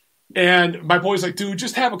 And my boy's like, dude,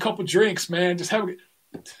 just have a couple drinks, man.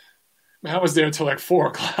 Man, I was there until like 4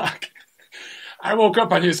 o'clock. I woke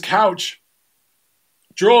up on his couch,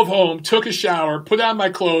 drove home, took a shower, put on my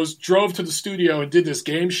clothes, drove to the studio and did this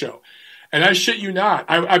game show. And I shit you not,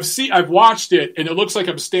 I've watched it, and it looks like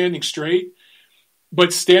I'm standing straight,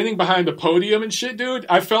 but standing behind the podium and shit, dude,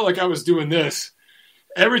 I felt like I was doing this.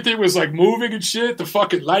 Everything was like moving and shit. The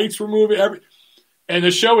fucking lights were moving. And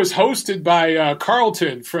the show was hosted by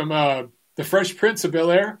Carlton from The Fresh Prince of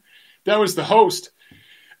Bel-Air. That was the host.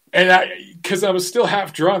 And because I was still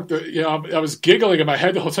half drunk, I was giggling in my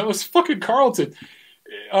head the whole time. It was fucking Carlton.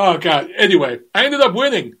 Oh, God. Anyway, I ended up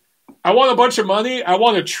winning. I won a bunch of money. I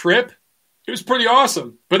won a trip. It was pretty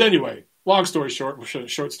awesome. But anyway, long story short,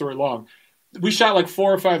 short story long, we shot like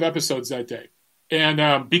 4 or 5 episodes that day.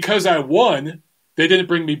 And because I won, they didn't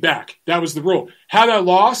bring me back. That was the rule. Had I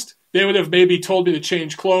lost, they would have maybe told me to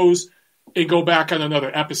change clothes and go back on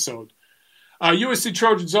another episode. USC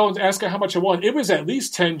Trojan Zones asking how much I won. It was at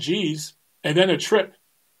least 10 G's and then a trip.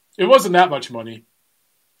 It wasn't that much money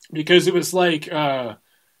because it was like, I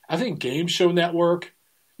think Game Show Network.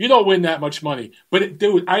 You don't win that much money. But,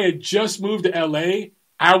 dude, I had just moved to L.A.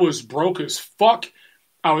 I was broke as fuck.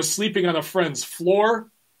 I was sleeping on a friend's floor.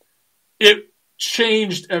 It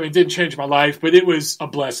didn't change my life, but it was a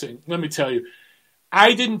blessing. Let me tell you.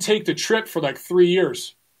 I didn't take the trip for like 3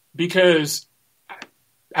 years because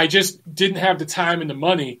I just didn't have the time and the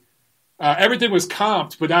money. Everything was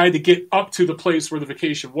comped, but I had to get up to the place where the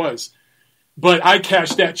vacation was. But I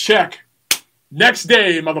cashed that check. Next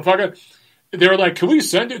day, motherfucker. They were like, can we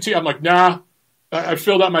send it to you? I'm like, nah. I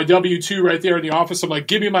filled out my W-2 right there in the office. I'm like,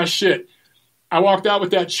 give me my shit. I walked out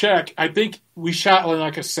with that check. I think we shot on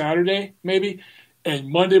like a Saturday, maybe. And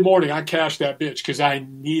Monday morning, I cashed that bitch because I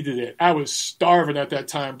needed it. I was starving at that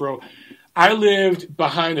time, bro. I lived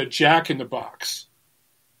behind a Jack in the Box.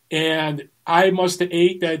 And I must have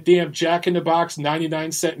ate that damn Jack in the Box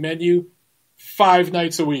 99-cent menu 5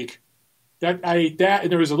 nights a week. I ate that,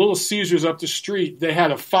 and there was a Little Caesars up the street. They had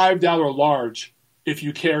a $5 large if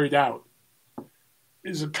you carried out. It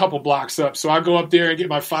was a couple blocks up. So I go up there and get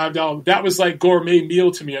my $5. That was like gourmet meal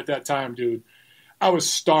to me at that time, dude. I was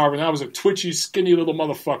starving. I was a twitchy, skinny little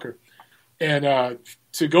motherfucker. And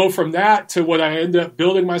to go from that to what I ended up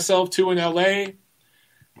building myself to in L.A.,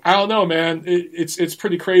 I don't know, man. It's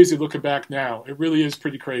pretty crazy looking back now. It really is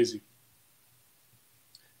pretty crazy.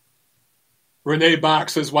 Renee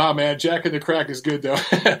Box says, wow, man, Jack in the Crack is good, though.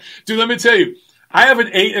 Dude, let me tell you, I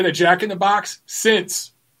haven't ate a Jack in the Box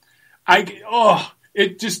since.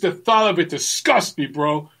 The thought of it disgusts me,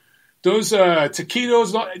 bro. Those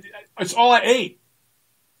taquitos, it's all I ate.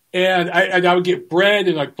 And I would get bread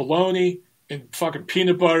and like bologna and fucking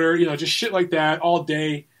peanut butter, just shit like that all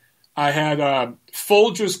day. I had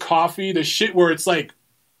Folgers coffee, the shit where it's like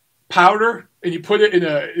powder and you put it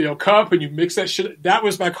in a cup and you mix that shit. That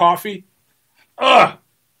was my coffee. Ugh.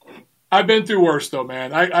 I've been through worse though,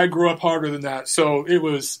 man. I grew up harder than that, so it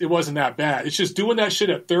wasn't that bad. It's just doing that shit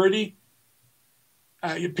at 30.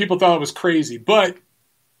 People thought it was crazy, but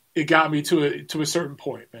it got me to a certain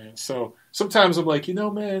point, man. So sometimes I'm like,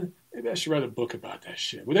 man, maybe I should write a book about that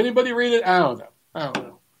shit. Would anybody read it? I don't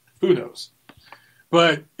know. Who knows?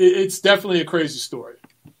 But it's definitely a crazy story.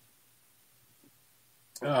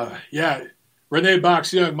 Yeah. Renee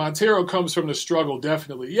Box, Montero comes from the struggle,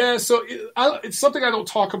 definitely. Yeah, so it's something I don't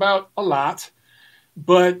talk about a lot.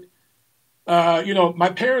 But,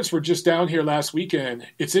 my parents were just down here last weekend.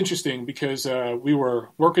 It's interesting because we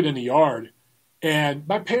were working in the yard. And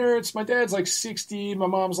my dad's like 60, my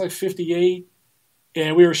mom's like 58.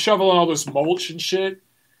 And we were shoveling all this mulch and shit.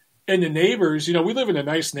 And the neighbors, we live in a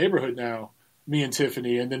nice neighborhood now, me and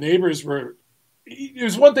Tiffany. And the neighbors it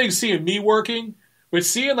was one thing seeing me working, But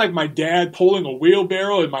seeing like my dad pulling a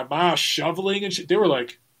wheelbarrow and my mom shoveling and shit, they were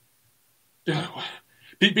like,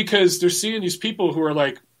 because they're seeing these people who are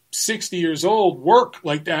like 60 years old work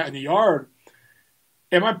like that in the yard.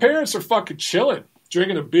 And my parents are fucking chilling,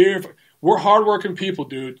 drinking a beer. We're hardworking people,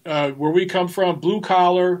 dude. Where we come from, blue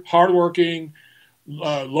collar, hardworking,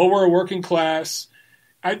 lower working class.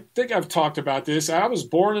 I think I've talked about this. I was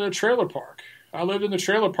born in a trailer park. I lived in the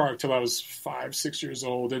trailer park till I was 5, 6 years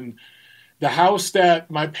old. And the house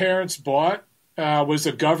that my parents bought was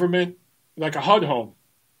a government, like a HUD home,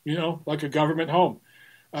 like a government home.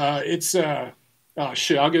 Oh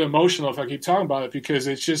shit, I'll get emotional if I keep talking about it because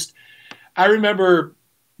it's just, I remember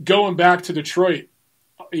going back to Detroit,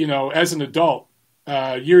 as an adult,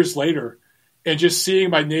 years later, and just seeing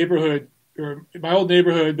my neighborhood, or my old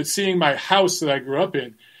neighborhood, but seeing my house that I grew up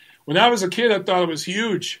in. When I was a kid, I thought it was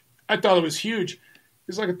huge. It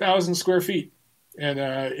was like 1,000 square feet. And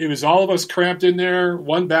it was all of us cramped in there,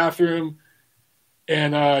 one bathroom.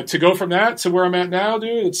 And to go from that to where I'm at now,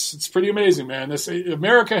 dude, it's pretty amazing, man.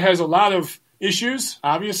 America has a lot of issues,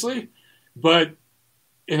 obviously, but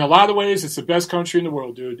in a lot of ways, it's the best country in the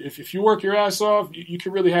world, dude. If you work your ass off, you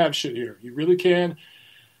can really have shit here. You really can.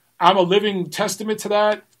 I'm a living testament to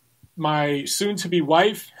that. My soon-to-be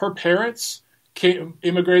wife, her parents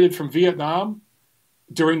immigrated from Vietnam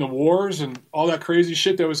during the wars and all that crazy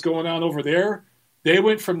shit that was going on over there. They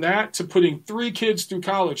went from that to putting 3 kids through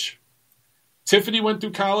college. Tiffany went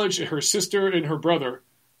through college, her sister and her brother,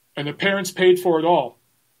 and the parents paid for it all.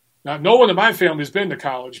 Now, no one in my family has been to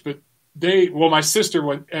college, but my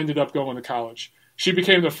sister ended up going to college. She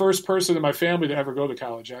became the first person in my family to ever go to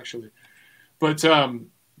college, actually. But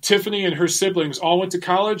Tiffany and her siblings all went to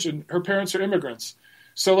college, and her parents are immigrants.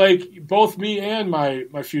 So, like, both me and my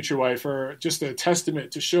future wife are just a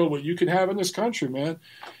testament to show what you can have in this country, man.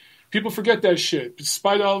 People forget that shit.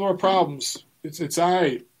 Despite all of our problems, it's all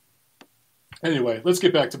right. Anyway, let's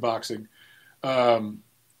get back to boxing.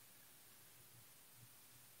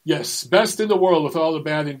 Yes, best in the world with all the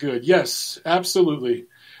bad and good. Yes, absolutely.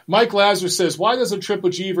 Mike Lazarus says, why doesn't Triple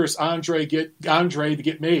G versus Andre to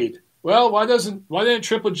get made? Well, why didn't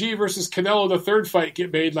Triple G versus Canelo, the third fight,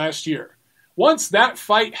 get made last year? Once that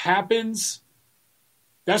fight happens,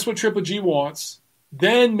 that's what Triple G wants,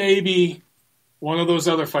 then maybe one of those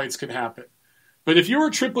other fights can happen. But if you were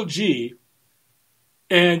Triple G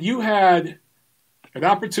and you had an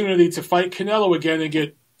opportunity to fight Canelo again and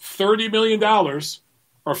get $30 million,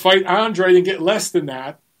 or fight Andre and get less than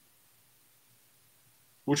that,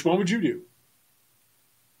 which one would you do?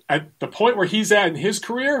 At the point where he's at in his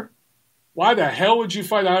career, why the hell would you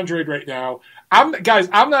fight Andre right now? I'm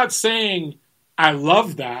not saying I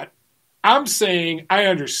love that. I'm saying I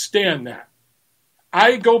understand that.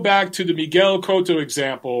 I go back to the Miguel Cotto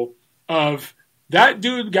example of that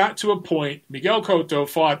dude got to a point, Miguel Cotto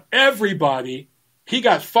fought everybody. He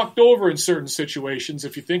got fucked over in certain situations,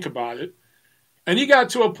 if you think about it. And he got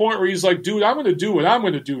to a point where he's like, dude, I'm going to do what I'm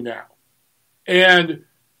going to do now. And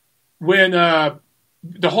when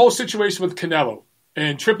the whole situation with Canelo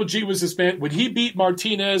and Triple G was his man, when he beat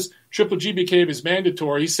Martinez, Triple G became his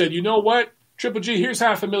mandatory. He said, you know what, Triple G, here's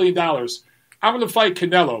 $500,000. I'm going to fight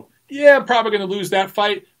Canelo. Yeah, I'm probably going to lose that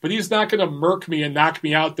fight, but he's not going to murk me and knock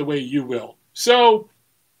me out the way you will. So,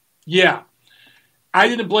 yeah, I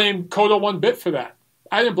didn't blame Cotto one bit for that.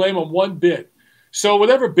 I didn't blame him one bit. So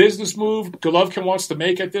whatever business move Golovkin wants to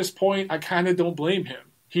make at this point, I kind of don't blame him.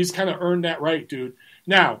 He's kind of earned that right, dude.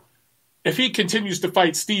 Now, if he continues to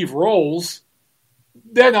fight Steve Rolls,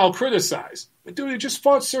 then I'll criticize. But dude, he just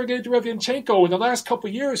fought Sergey Derevyanchenko. In the last couple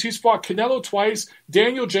of years, he's fought Canelo twice,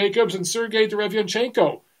 Daniel Jacobs, and Sergey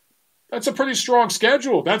Derevyanchenko. That's a pretty strong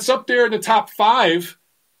schedule. That's up there in the top 5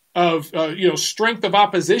 of strength of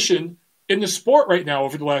opposition in the sport right now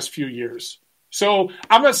over the last few years. So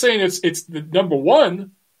I'm not saying it's the number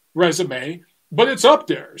 1 resume, but it's up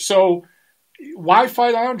there. So why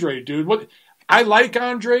fight Andre, dude? I like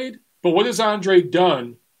Andre, but what has Andre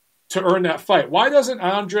done to earn that fight? Why doesn't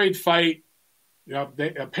Andre fight?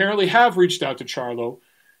 They apparently have reached out to Charlo,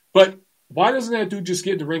 but why doesn't that dude just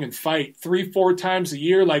get in the ring and fight 3-4 times a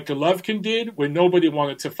year like Golovkin did when nobody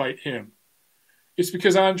wanted to fight him? It's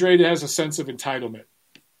because Andre has a sense of entitlement.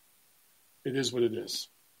 It is what it is.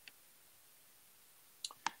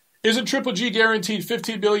 Isn't Triple G guaranteed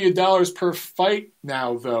 $15 million per fight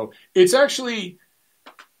now, though? It's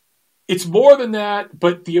more than that,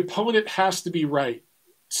 but the opponent has to be right.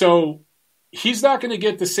 So he's not going to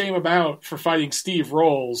get the same amount for fighting Steve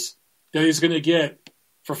Rolls that he's going to get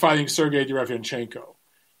for fighting Sergey Derevyanchenko.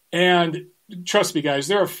 And trust me, guys,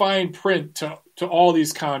 there are fine print to all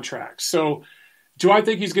these contracts. So do I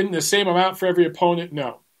think he's getting the same amount for every opponent?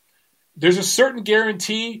 No. there's a certain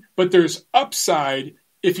guarantee, but there's upside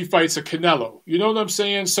if he fights a Canelo. You know what I'm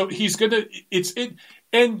saying? So he's gonna.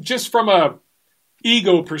 And just from a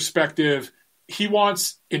ego perspective, he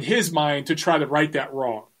wants in his mind to try to right that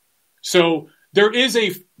wrong. So there is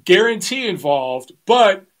a guarantee involved,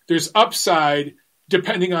 but there's upside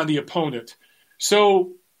depending on the opponent.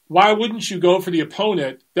 So why wouldn't you go for the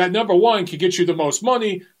opponent that, number one, could get you the most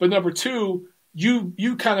money, but number two,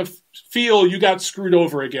 you kind of feel you got screwed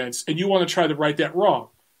over against, and you want to try to right that wrong.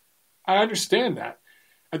 I understand that.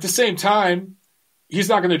 At the same time, he's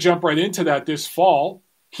not going to jump right into that this fall.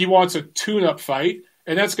 He wants a tune-up fight,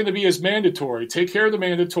 and that's going to be his mandatory. Take care of the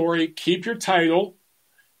mandatory, keep your title,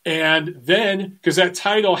 and then, because that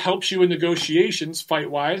title helps you in negotiations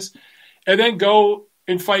fight-wise, and then go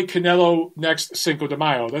and fight Canelo next Cinco de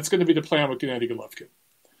Mayo. That's going to be the plan with Gennady Golovkin.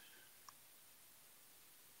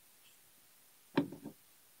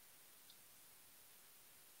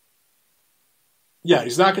 Yeah,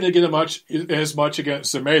 he's not going to get as much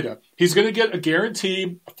against Zemeda. He's going to get a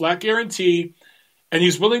guarantee, a flat guarantee, and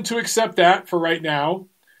he's willing to accept that for right now.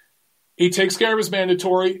 He takes care of his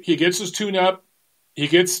mandatory. He gets his tune-up. He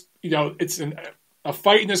gets, it's a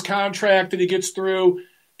fight in his contract that he gets through.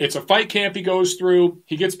 It's a fight camp he goes through.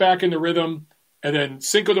 He gets back into rhythm. And then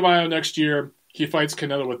Cinco de Mayo next year, he fights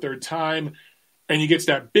Canelo a third time. And he gets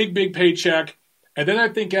that big, big paycheck. And then I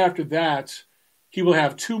think after that, he will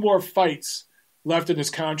have 2 more fights left in his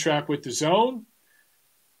contract with DAZN.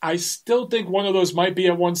 I still think one of those might be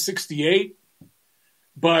at 168.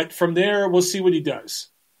 But from there, we'll see what he does.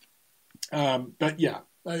 But yeah,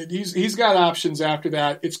 he's got options after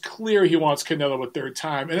that. It's clear he wants Canelo a third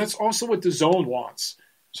time. And that's also what DAZN wants.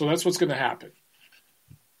 So that's what's going to happen.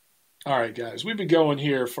 All right, guys. We've been going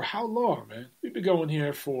here for how long, man? We've been going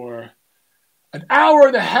here for an hour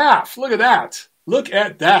and a half. Look at that. Look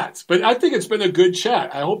at that. But I think it's been a good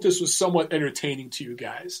chat. I hope this was somewhat entertaining to you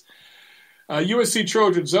guys. USC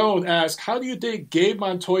Trojan Zone asks, how do you think Gabe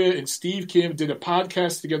Montoya and Steve Kim did a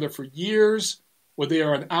podcast together for years when they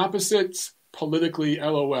are on opposites politically,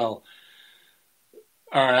 LOL?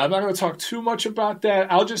 All right, I'm not going to talk too much about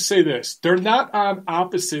that. I'll just say this. They're not on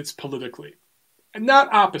opposites politically.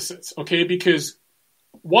 Not opposites, okay? Because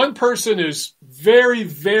one person is very,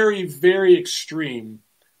 very, very extreme.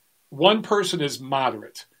 One person is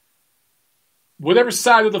moderate. Whatever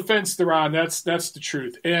side of the fence they're on, that's the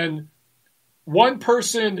truth. And one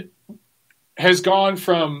person has gone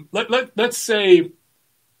from, let's say,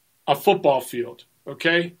 a football field,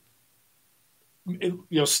 okay?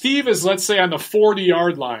 Steve is, let's say, on the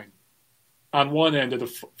 40-yard line on one end of the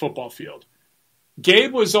football field.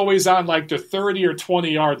 Gabe was always on like the 30 or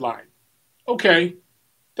 20-yard line. Okay,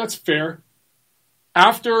 that's fair.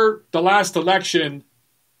 After the last election,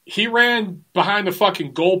 he ran behind the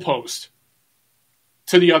fucking goalpost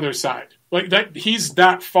to the other side. Like that, he's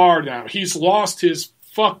that far now. He's lost his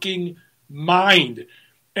fucking mind.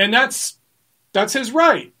 And that's his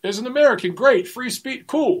right. As an American, great, free speech,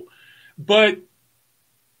 cool. But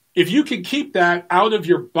if you can keep that out of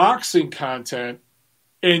your boxing content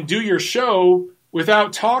and do your show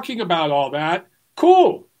without talking about all that,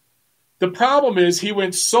 cool. The problem is he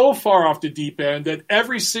went so far off the deep end that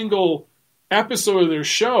every single episode of their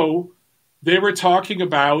show, they were talking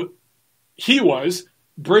about, he was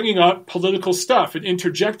bringing up political stuff and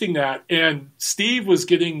interjecting that. And Steve was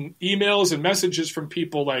getting emails and messages from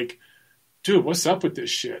people like, dude, what's up with this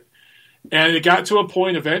shit? And it got to a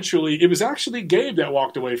point eventually, it was actually Gabe that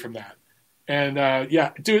walked away from that. And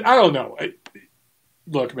yeah, dude, I don't know.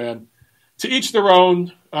 Look, man, to each their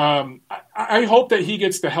own. I hope that he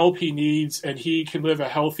gets the help he needs and he can live a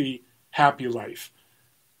healthy, happy life.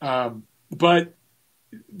 But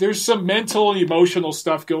there's some mental and emotional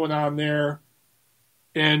stuff going on there.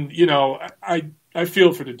 And, I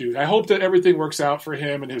feel for the dude. I hope that everything works out for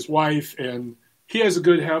him and his wife and he has a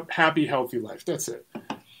good, happy, healthy life. That's it.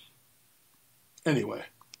 Anyway.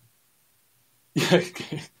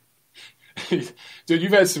 Dude,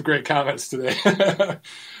 you've had some great comments today.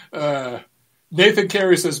 Nathan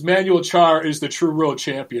Carey says, Manuel Char is the true world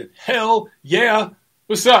champion. Hell yeah.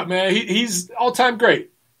 What's up, man? He's all-time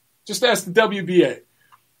great. Just ask the WBA.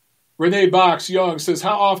 Renee Box Young says,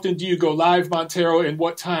 how often do you go live, Montero, and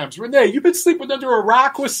what times? Renee, you've been sleeping under a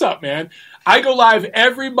rock. What's up, man? I go live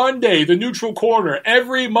every Monday, the Neutral Corner,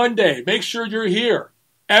 every Monday. Make sure you're here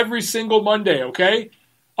every single Monday, okay?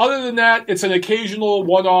 Other than that, it's an occasional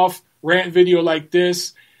one-off rant video like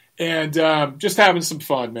this, and just having some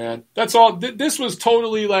fun, man. That's all. This was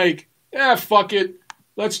totally like, fuck it.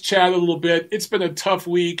 Let's chat a little bit. It's been a tough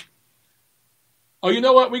week. Oh, you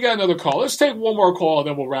know what? We got another call. Let's take one more call, and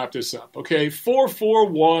then we'll wrap this up, okay?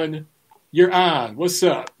 441, you're on. What's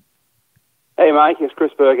up? Hey, Mike, it's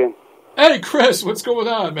Chris Bergen. Hey, Chris, what's going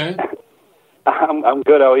on, man? I'm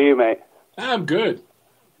good. How are you, mate? I'm good.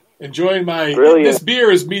 Enjoying my... Brilliant. This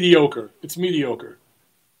beer is mediocre. It's mediocre.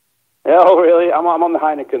 Oh, really? I'm on the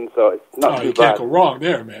Heineken, so it's not too You bad. can't go wrong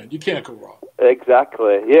there, man. You can't go wrong.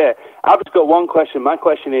 Exactly, yeah. I've just got one question. My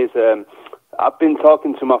question is, I've been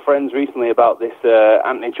talking to my friends recently about this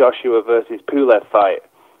Anthony Joshua versus Pulev fight.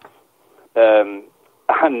 And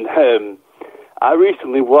I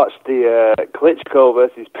recently watched the Klitschko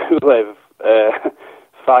versus Pulev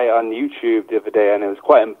fight on YouTube the other day, and it was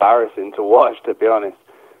quite embarrassing to watch, to be honest.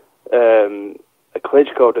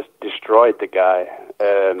 Klitschko just destroyed the guy.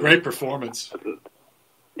 Great performance.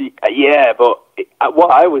 Yeah, but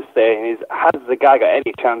what I was saying is, has the guy got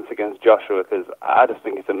any chance against Joshua? Because I just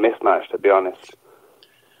think it's a mismatch, to be honest.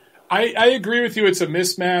 I agree with you. It's a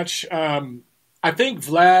mismatch. I think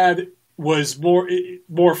Vlad was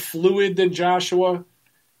more fluid than Joshua,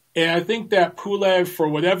 and I think that Pulev, for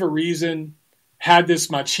whatever reason, had this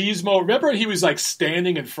machismo. Remember, he was like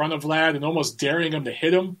standing in front of Vlad and almost daring him to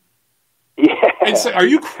hit him. Yeah. And so, are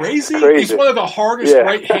you crazy? He's one of the hardest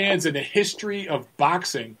right hands in the history of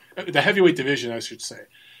boxing, the heavyweight division, I should say.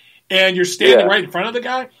 And you're standing right in front of the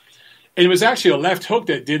guy, and it was actually a left hook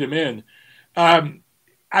that did him in. I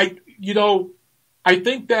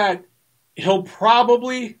think that he'll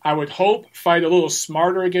probably, I would hope, fight a little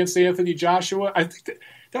smarter against Anthony Joshua. I think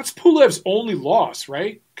that's Pulev's only loss,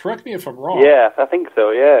 right? Correct me if I'm wrong. Yeah, I think so.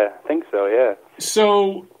 Yeah.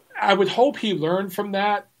 So I would hope he learned from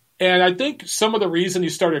that. And I think some of the reason he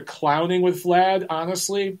started clowning with Vlad,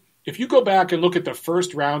 honestly, if you go back and look at the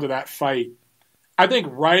first round of that fight, I think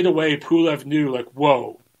right away Pulev knew, like,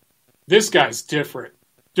 whoa, this guy's different.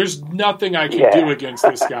 There's nothing I can do against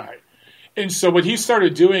this guy. And so what he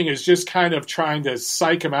started doing is just kind of trying to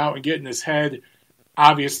psych him out and get in his head.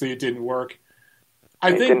 Obviously, it didn't work.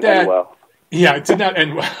 It didn't end well. Yeah, it did not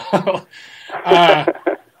end well.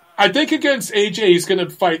 I think against AJ, he's going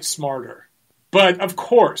to fight smarter. But of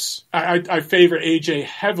course, I favor AJ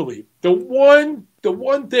heavily. The one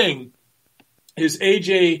thing is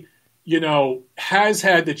AJ, has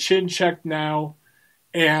had the chin checked now,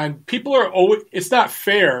 and people are always, it's not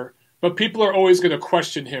fair, but people are always going to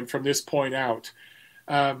question him from this point out.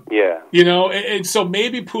 And so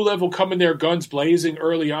maybe Pulev will come in there guns blazing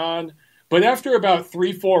early on, but after about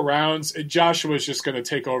 3-4 rounds, Joshua's just going to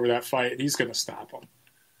take over that fight, and he's going to stop him.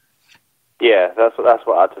 Yeah, that's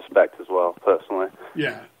what I'd suspect as well, personally.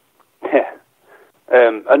 Yeah. Yeah.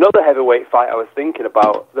 Another heavyweight fight I was thinking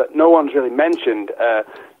about that no one's really mentioned,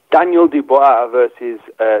 Daniel Dubois versus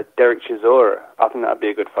Derek Chisora. I think that'd be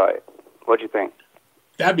a good fight. What do you think?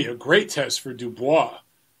 That'd be a great test for Dubois.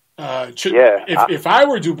 If I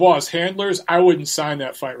were Dubois' handlers, I wouldn't sign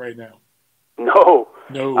that fight right now. No.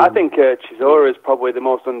 No. I think Chisora is probably the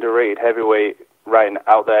most underrated heavyweight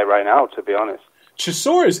out there right now, to be honest.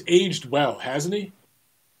 Chisora has aged well, hasn't he?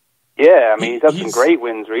 Yeah, I mean, he's had some great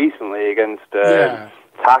wins recently against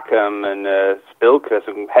Takam and Spilka,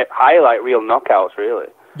 some highlight reel knockouts, really.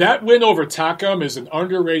 That win over Takam is an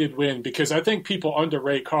underrated win because I think people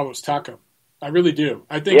underrate Carlos Takam. I really do.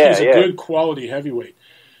 I think he's a good quality heavyweight.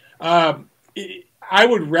 I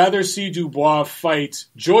would rather see Dubois fight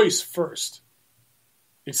Joyce first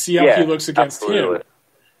and see how he looks against him.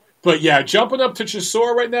 But yeah, jumping up to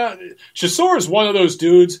Chisora right now, Chisora is one of those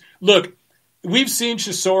dudes. Look, we've seen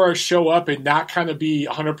Chisora show up and not kind of be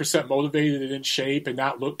 100% motivated and in shape and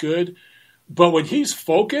not look good. But when he's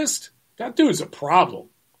focused, that dude's a problem.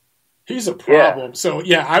 He's a problem. Yeah. So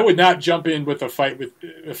yeah, I would not jump in with a fight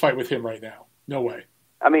with him right now. No way.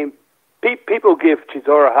 I mean, people give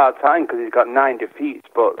Chisora a hard time because he's got 9 defeats.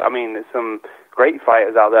 But I mean, there's some great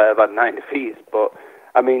fighters out there that have 9 defeats. But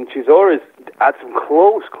I mean, Chisora's had some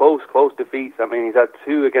close defeats. I mean, he's had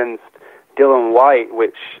 2 against Dylan White,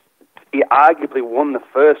 which he arguably won the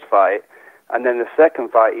first fight, and then the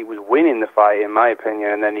second fight he was winning the fight, in my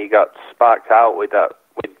opinion, and then he got sparked out with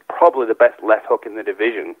probably the best left hook in the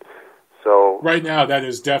division. So right now, that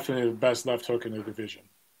is definitely the best left hook in the division,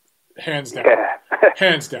 hands down. Yeah.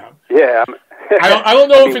 Hands down. Yeah. I don't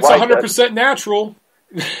know if it's 100% natural.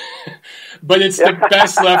 But it's the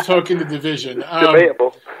best left hook in the division.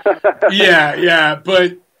 Debatable. yeah.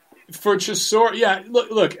 But for Chisora,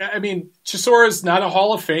 look. I mean, Chisora's not a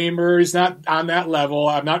Hall of Famer. He's not on that level.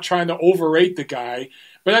 I'm not trying to overrate the guy,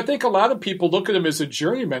 but I think a lot of people look at him as a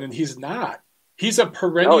journeyman, and he's not. He's a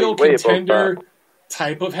perennial contender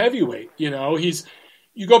type of heavyweight.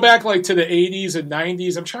 You go back like to the 80s and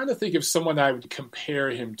 90s. I'm trying to think of someone I would compare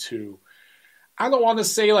him to. I don't want to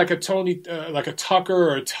say like a Tony, like a Tucker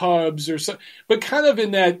or a Tubbs or so, but kind of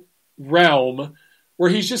in that realm where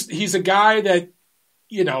he's a guy that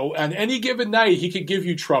on any given night, he could give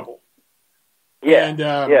you trouble. Yeah, And,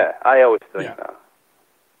 I always think that.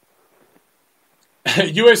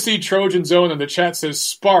 USC Trojan Zone in the chat says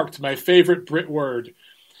 "sparked," my favorite Brit word.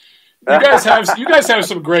 You guys have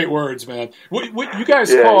some great words, man. What you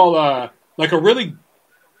guys call like a really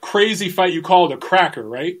crazy fight? You call it a cracker,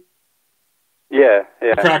 right? Yeah.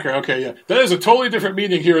 Cracker. Okay, yeah. That is a totally different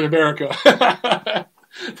meaning here in America. Or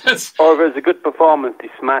if it was a good performance, he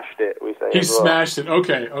smashed it. We say he smashed it.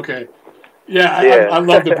 Okay. Yeah, I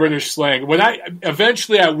love the British slang. When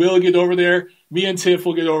eventually I will get over there. Me and Tiff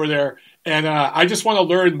will get over there. And I just want to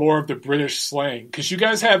learn more of the British slang because you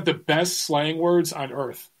guys have the best slang words on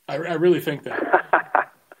earth. I really think that.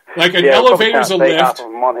 Like an elevator's a lift. Half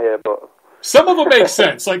of them on here, but... Some of them make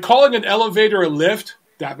sense. Like calling an elevator a lift,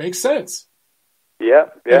 that makes sense. Yeah.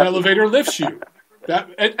 An elevator lifts you.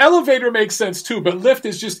 An elevator makes sense too, but lift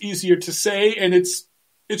is just easier to say, and it's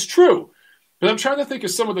true. But I'm trying to think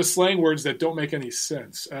of some of the slang words that don't make any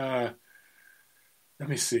sense. Let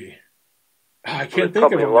me see. I can't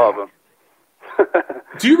think of them. Love them.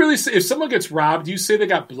 Do you really say, if someone gets robbed, do you say they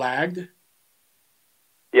got blagged?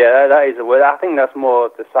 Yeah, that is a word. I think that's more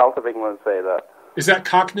the south of England say that. Is that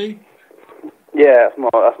Cockney? Yeah,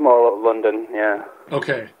 that's more London, yeah.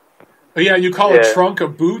 Okay. Oh, yeah, you call a trunk a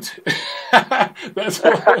boot? That's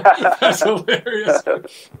hilarious.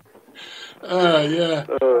 Yeah.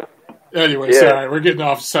 Anyway, sorry, we're getting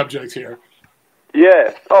off subject here.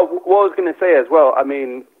 Yeah. Oh, what I was going to say as well, I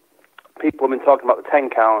mean, people have been talking about the 10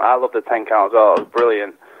 count. I love the 10 count as well. It was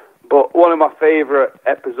brilliant. But one of my favourite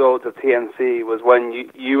episodes of TNC was when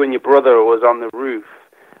you and your brother was on the roof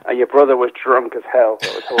and your brother was drunk as hell.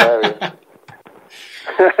 It was hilarious.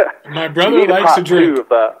 My brother likes to drink. Of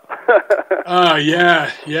that.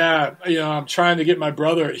 Yeah. I'm trying to get my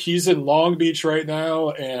brother. He's in Long Beach right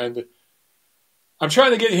now, and I'm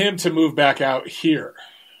trying to get him to move back out here.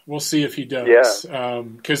 We'll see if he does.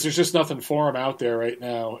 Because there's just nothing for him out there right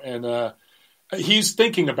now, and he's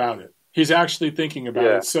thinking about it. He's actually thinking about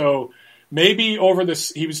it. So maybe over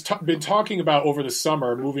this, he was been talking about over the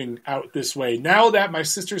summer moving out this way. Now that my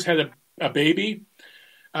sister's had a baby.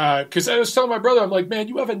 Because I was telling my brother, I'm like, man,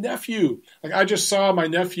 you have a nephew. Like, I just saw my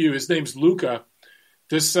nephew. His name's Luca.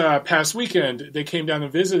 This past weekend, they came down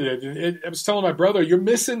and visited. And I was telling my brother, you're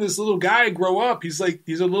missing this little guy grow up. He's a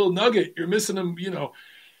little nugget. You're missing him,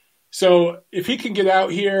 So if he can get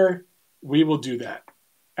out here, we will do that.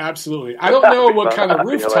 Absolutely. I don't know what kind of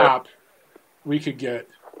rooftop we could get.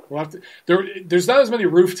 We'll have to. There's not as many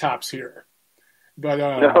rooftops here, but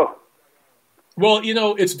no. Well,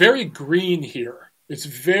 it's very green here. It's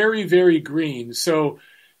very, very green. So,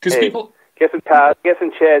 because people get some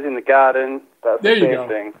chairs in the garden. That's the same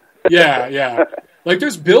thing. Yeah. Like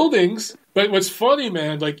there's buildings, but what's funny,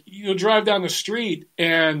 man? Like you'll drive down the street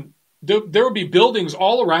and there will be buildings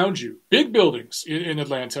all around you, big buildings in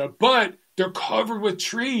Atlanta, but they're covered with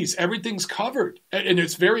trees. Everything's covered, and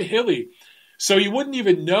it's very hilly. So you wouldn't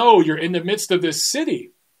even know you're in the midst of this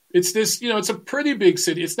city. It's this, it's a pretty big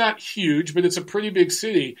city. It's not huge, but it's a pretty big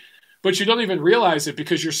city. But you don't even realize it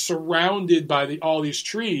because you're surrounded by all these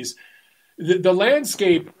trees. The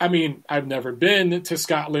landscape, I mean, I've never been to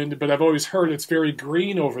Scotland, but I've always heard it's very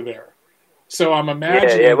green over there. So I'm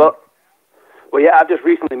imagining... Yeah, well, I've just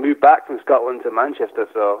recently moved back from Scotland to Manchester,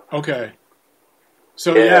 so... Okay.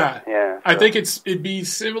 So, yeah. I think it'd be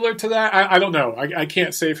similar to that. I don't know. I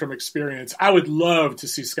can't say from experience. I would love to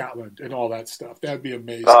see Scotland and all that stuff. That'd be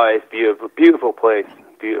amazing. Oh, it's beautiful. Beautiful place.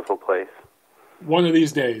 Beautiful place. One of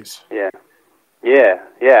these days. Yeah,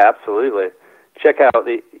 absolutely. Check out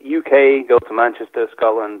the UK, go to Manchester,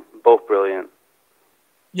 Scotland, both brilliant.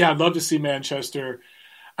 Yeah, I'd love to see Manchester.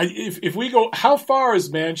 If we go, how far is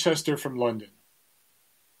Manchester from London?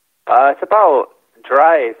 It's about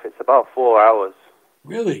drive. It's about 4 hours.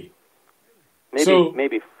 Really?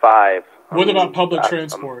 Maybe 5. What about public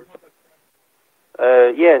transport?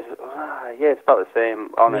 Yes, it's about the same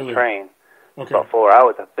on a train. Okay. About 4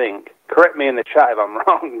 hours, I think. Correct me in the chat if I'm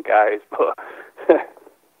wrong, guys.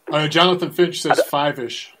 But Jonathan Finch says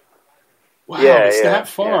 5-ish. Wow, it's that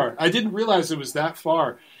far. Yeah. I didn't realize it was that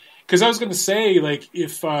far. Because I was going to say, like,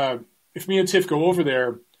 if me and Tiff go over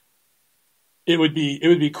there, it would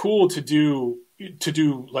be cool to do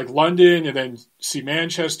like London and then see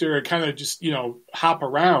Manchester and kind of just hop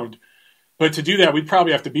around. But to do that, we'd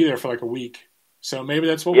probably have to be there for like a week. So maybe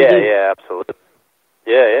that's what we'll do. Yeah, absolutely.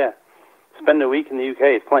 Yeah. Spend a week in the UK.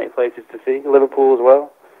 There's plenty of places to see. Liverpool as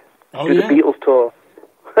well. Do the Beatles tour.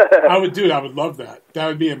 I would love that. That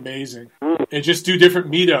would be amazing. And just do different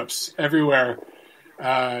meetups everywhere.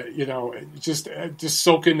 Just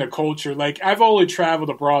soak in the culture. Like I've only traveled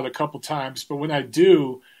abroad a couple times, but when I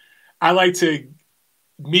do, I like to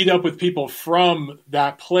meet up with people from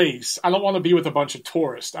that place. I don't want to be with a bunch of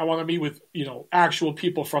tourists. I want to meet with, actual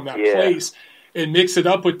people from that place and mix it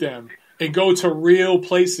up with them and go to real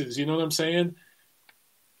places. You know what I'm saying?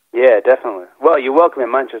 Yeah, definitely. Well, you're welcome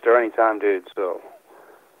in Manchester anytime, dude. So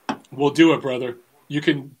we'll do it, brother. You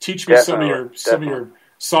can teach me some of your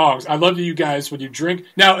songs. I love you guys when you drink.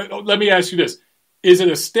 Now, let me ask you this. Is it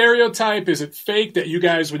a stereotype? Is it fake that you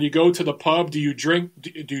guys, when you go to the pub, do you drink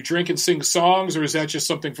and sing songs, or is that just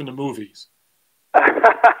something from the movies?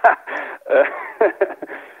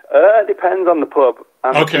 Depends on the pub.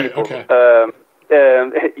 Okay.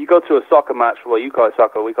 You go to a soccer match. Well, you call it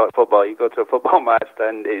soccer, we call it football. You go to a football match,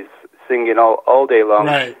 then it's singing all day long.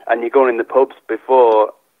 Right. And you're going in the pubs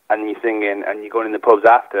before, and you're singing, and you're going in the pubs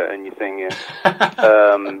after, and you're singing.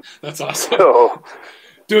 That's awesome. So,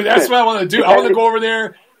 dude, that's what I want to do. I want to go over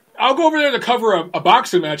there. I'll go over there to cover a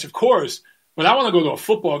boxing match, of course, but I want to go to a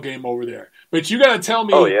football game over there. But you got to tell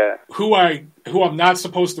me who I'm not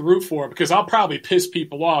supposed to root for, because I'll probably piss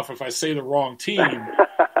people off if I say the wrong team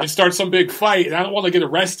and start some big fight, and I don't want to get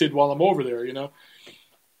arrested while I'm over there,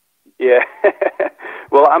 Yeah.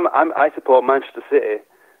 Well, I support Manchester City.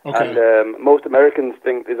 Okay. And most Americans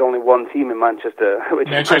think there's only one team in Manchester, which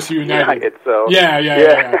Manchester is United. So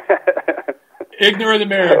yeah. Ignorant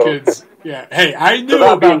Americans. Yeah. Hey, I knew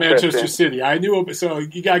about Manchester City. I knew it, so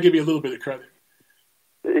you got to give me a little bit of credit.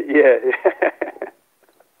 Yeah.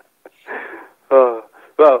 Oh,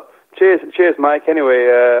 well, cheers, Mike. Anyway,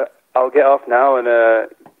 I'll get off now, and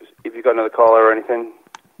if you've got another caller or anything.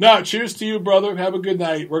 No, cheers to you, brother. Have a good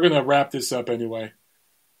night. We're going to wrap this up anyway.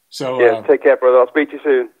 So take care, brother. I'll speak to you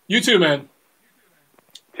soon. You too, man.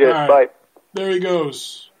 Cheers. Right. Bye. There he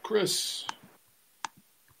goes. Chris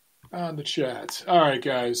on the chat. All right,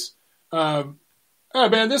 guys. All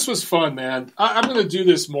right, man, this was fun, man. I'm going to do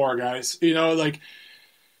this more, guys.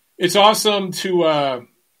 It's awesome to,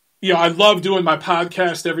 I love doing my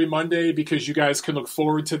podcast every Monday because you guys can look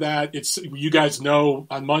forward to that. You guys know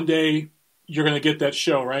on Monday you're going to get that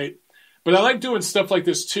show, right? But I like doing stuff like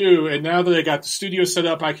this too, and now that I got the studio set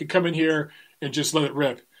up, I can come in here and just let it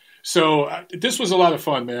rip. So this was a lot of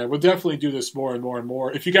fun, man. We'll definitely do this more and more and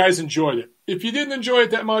more if you guys enjoyed it. If you didn't enjoy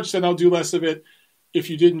it that much, then I'll do less of it.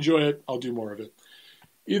 If you did enjoy it, I'll do more of it.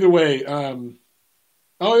 Either way,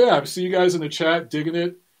 I see you guys in the chat digging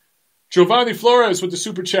it. Giovanni Flores with the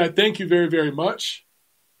super chat. Thank you very, very much.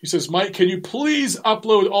 He says, Mike, can you please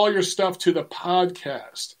upload all your stuff to the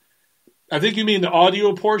podcast? I think you mean the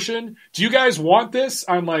audio portion. Do you guys want this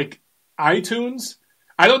on iTunes?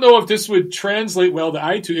 I don't know if this would translate well to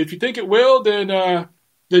iTunes. If you think it will, then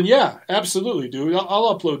yeah, absolutely, dude.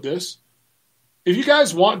 I'll upload this. If you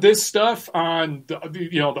guys want this stuff on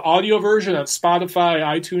the audio version on Spotify,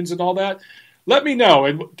 iTunes, and all that, let me know.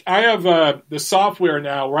 And I have the software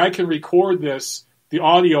now where I can record the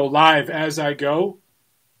audio live as I go,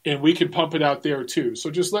 and we can pump it out there too.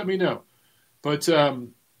 So just let me know. But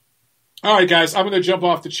all right, guys, I'm going to jump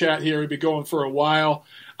off the chat here. We've been going for a while.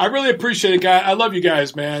 I really appreciate it, guys. I love you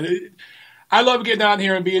guys, man. I love getting on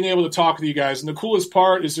here and being able to talk to you guys. And the coolest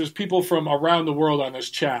part is there's people from around the world on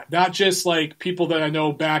this chat. Not just people that I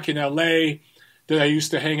know back in LA that I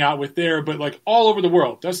used to hang out with there, but all over the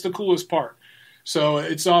world. That's the coolest part. So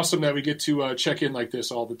it's awesome that we get to check in like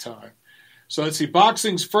this all the time. So let's see.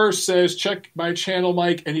 Boxing's First says, check my channel,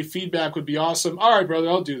 Mike. Any feedback would be awesome. All right, brother,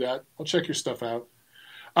 I'll do that. I'll check your stuff out.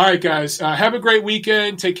 All right, guys. Have a great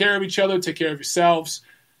weekend. Take care of each other. Take care of yourselves.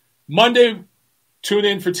 Monday, tune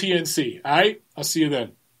in for TNC. All right? I'll see you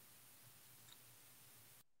then.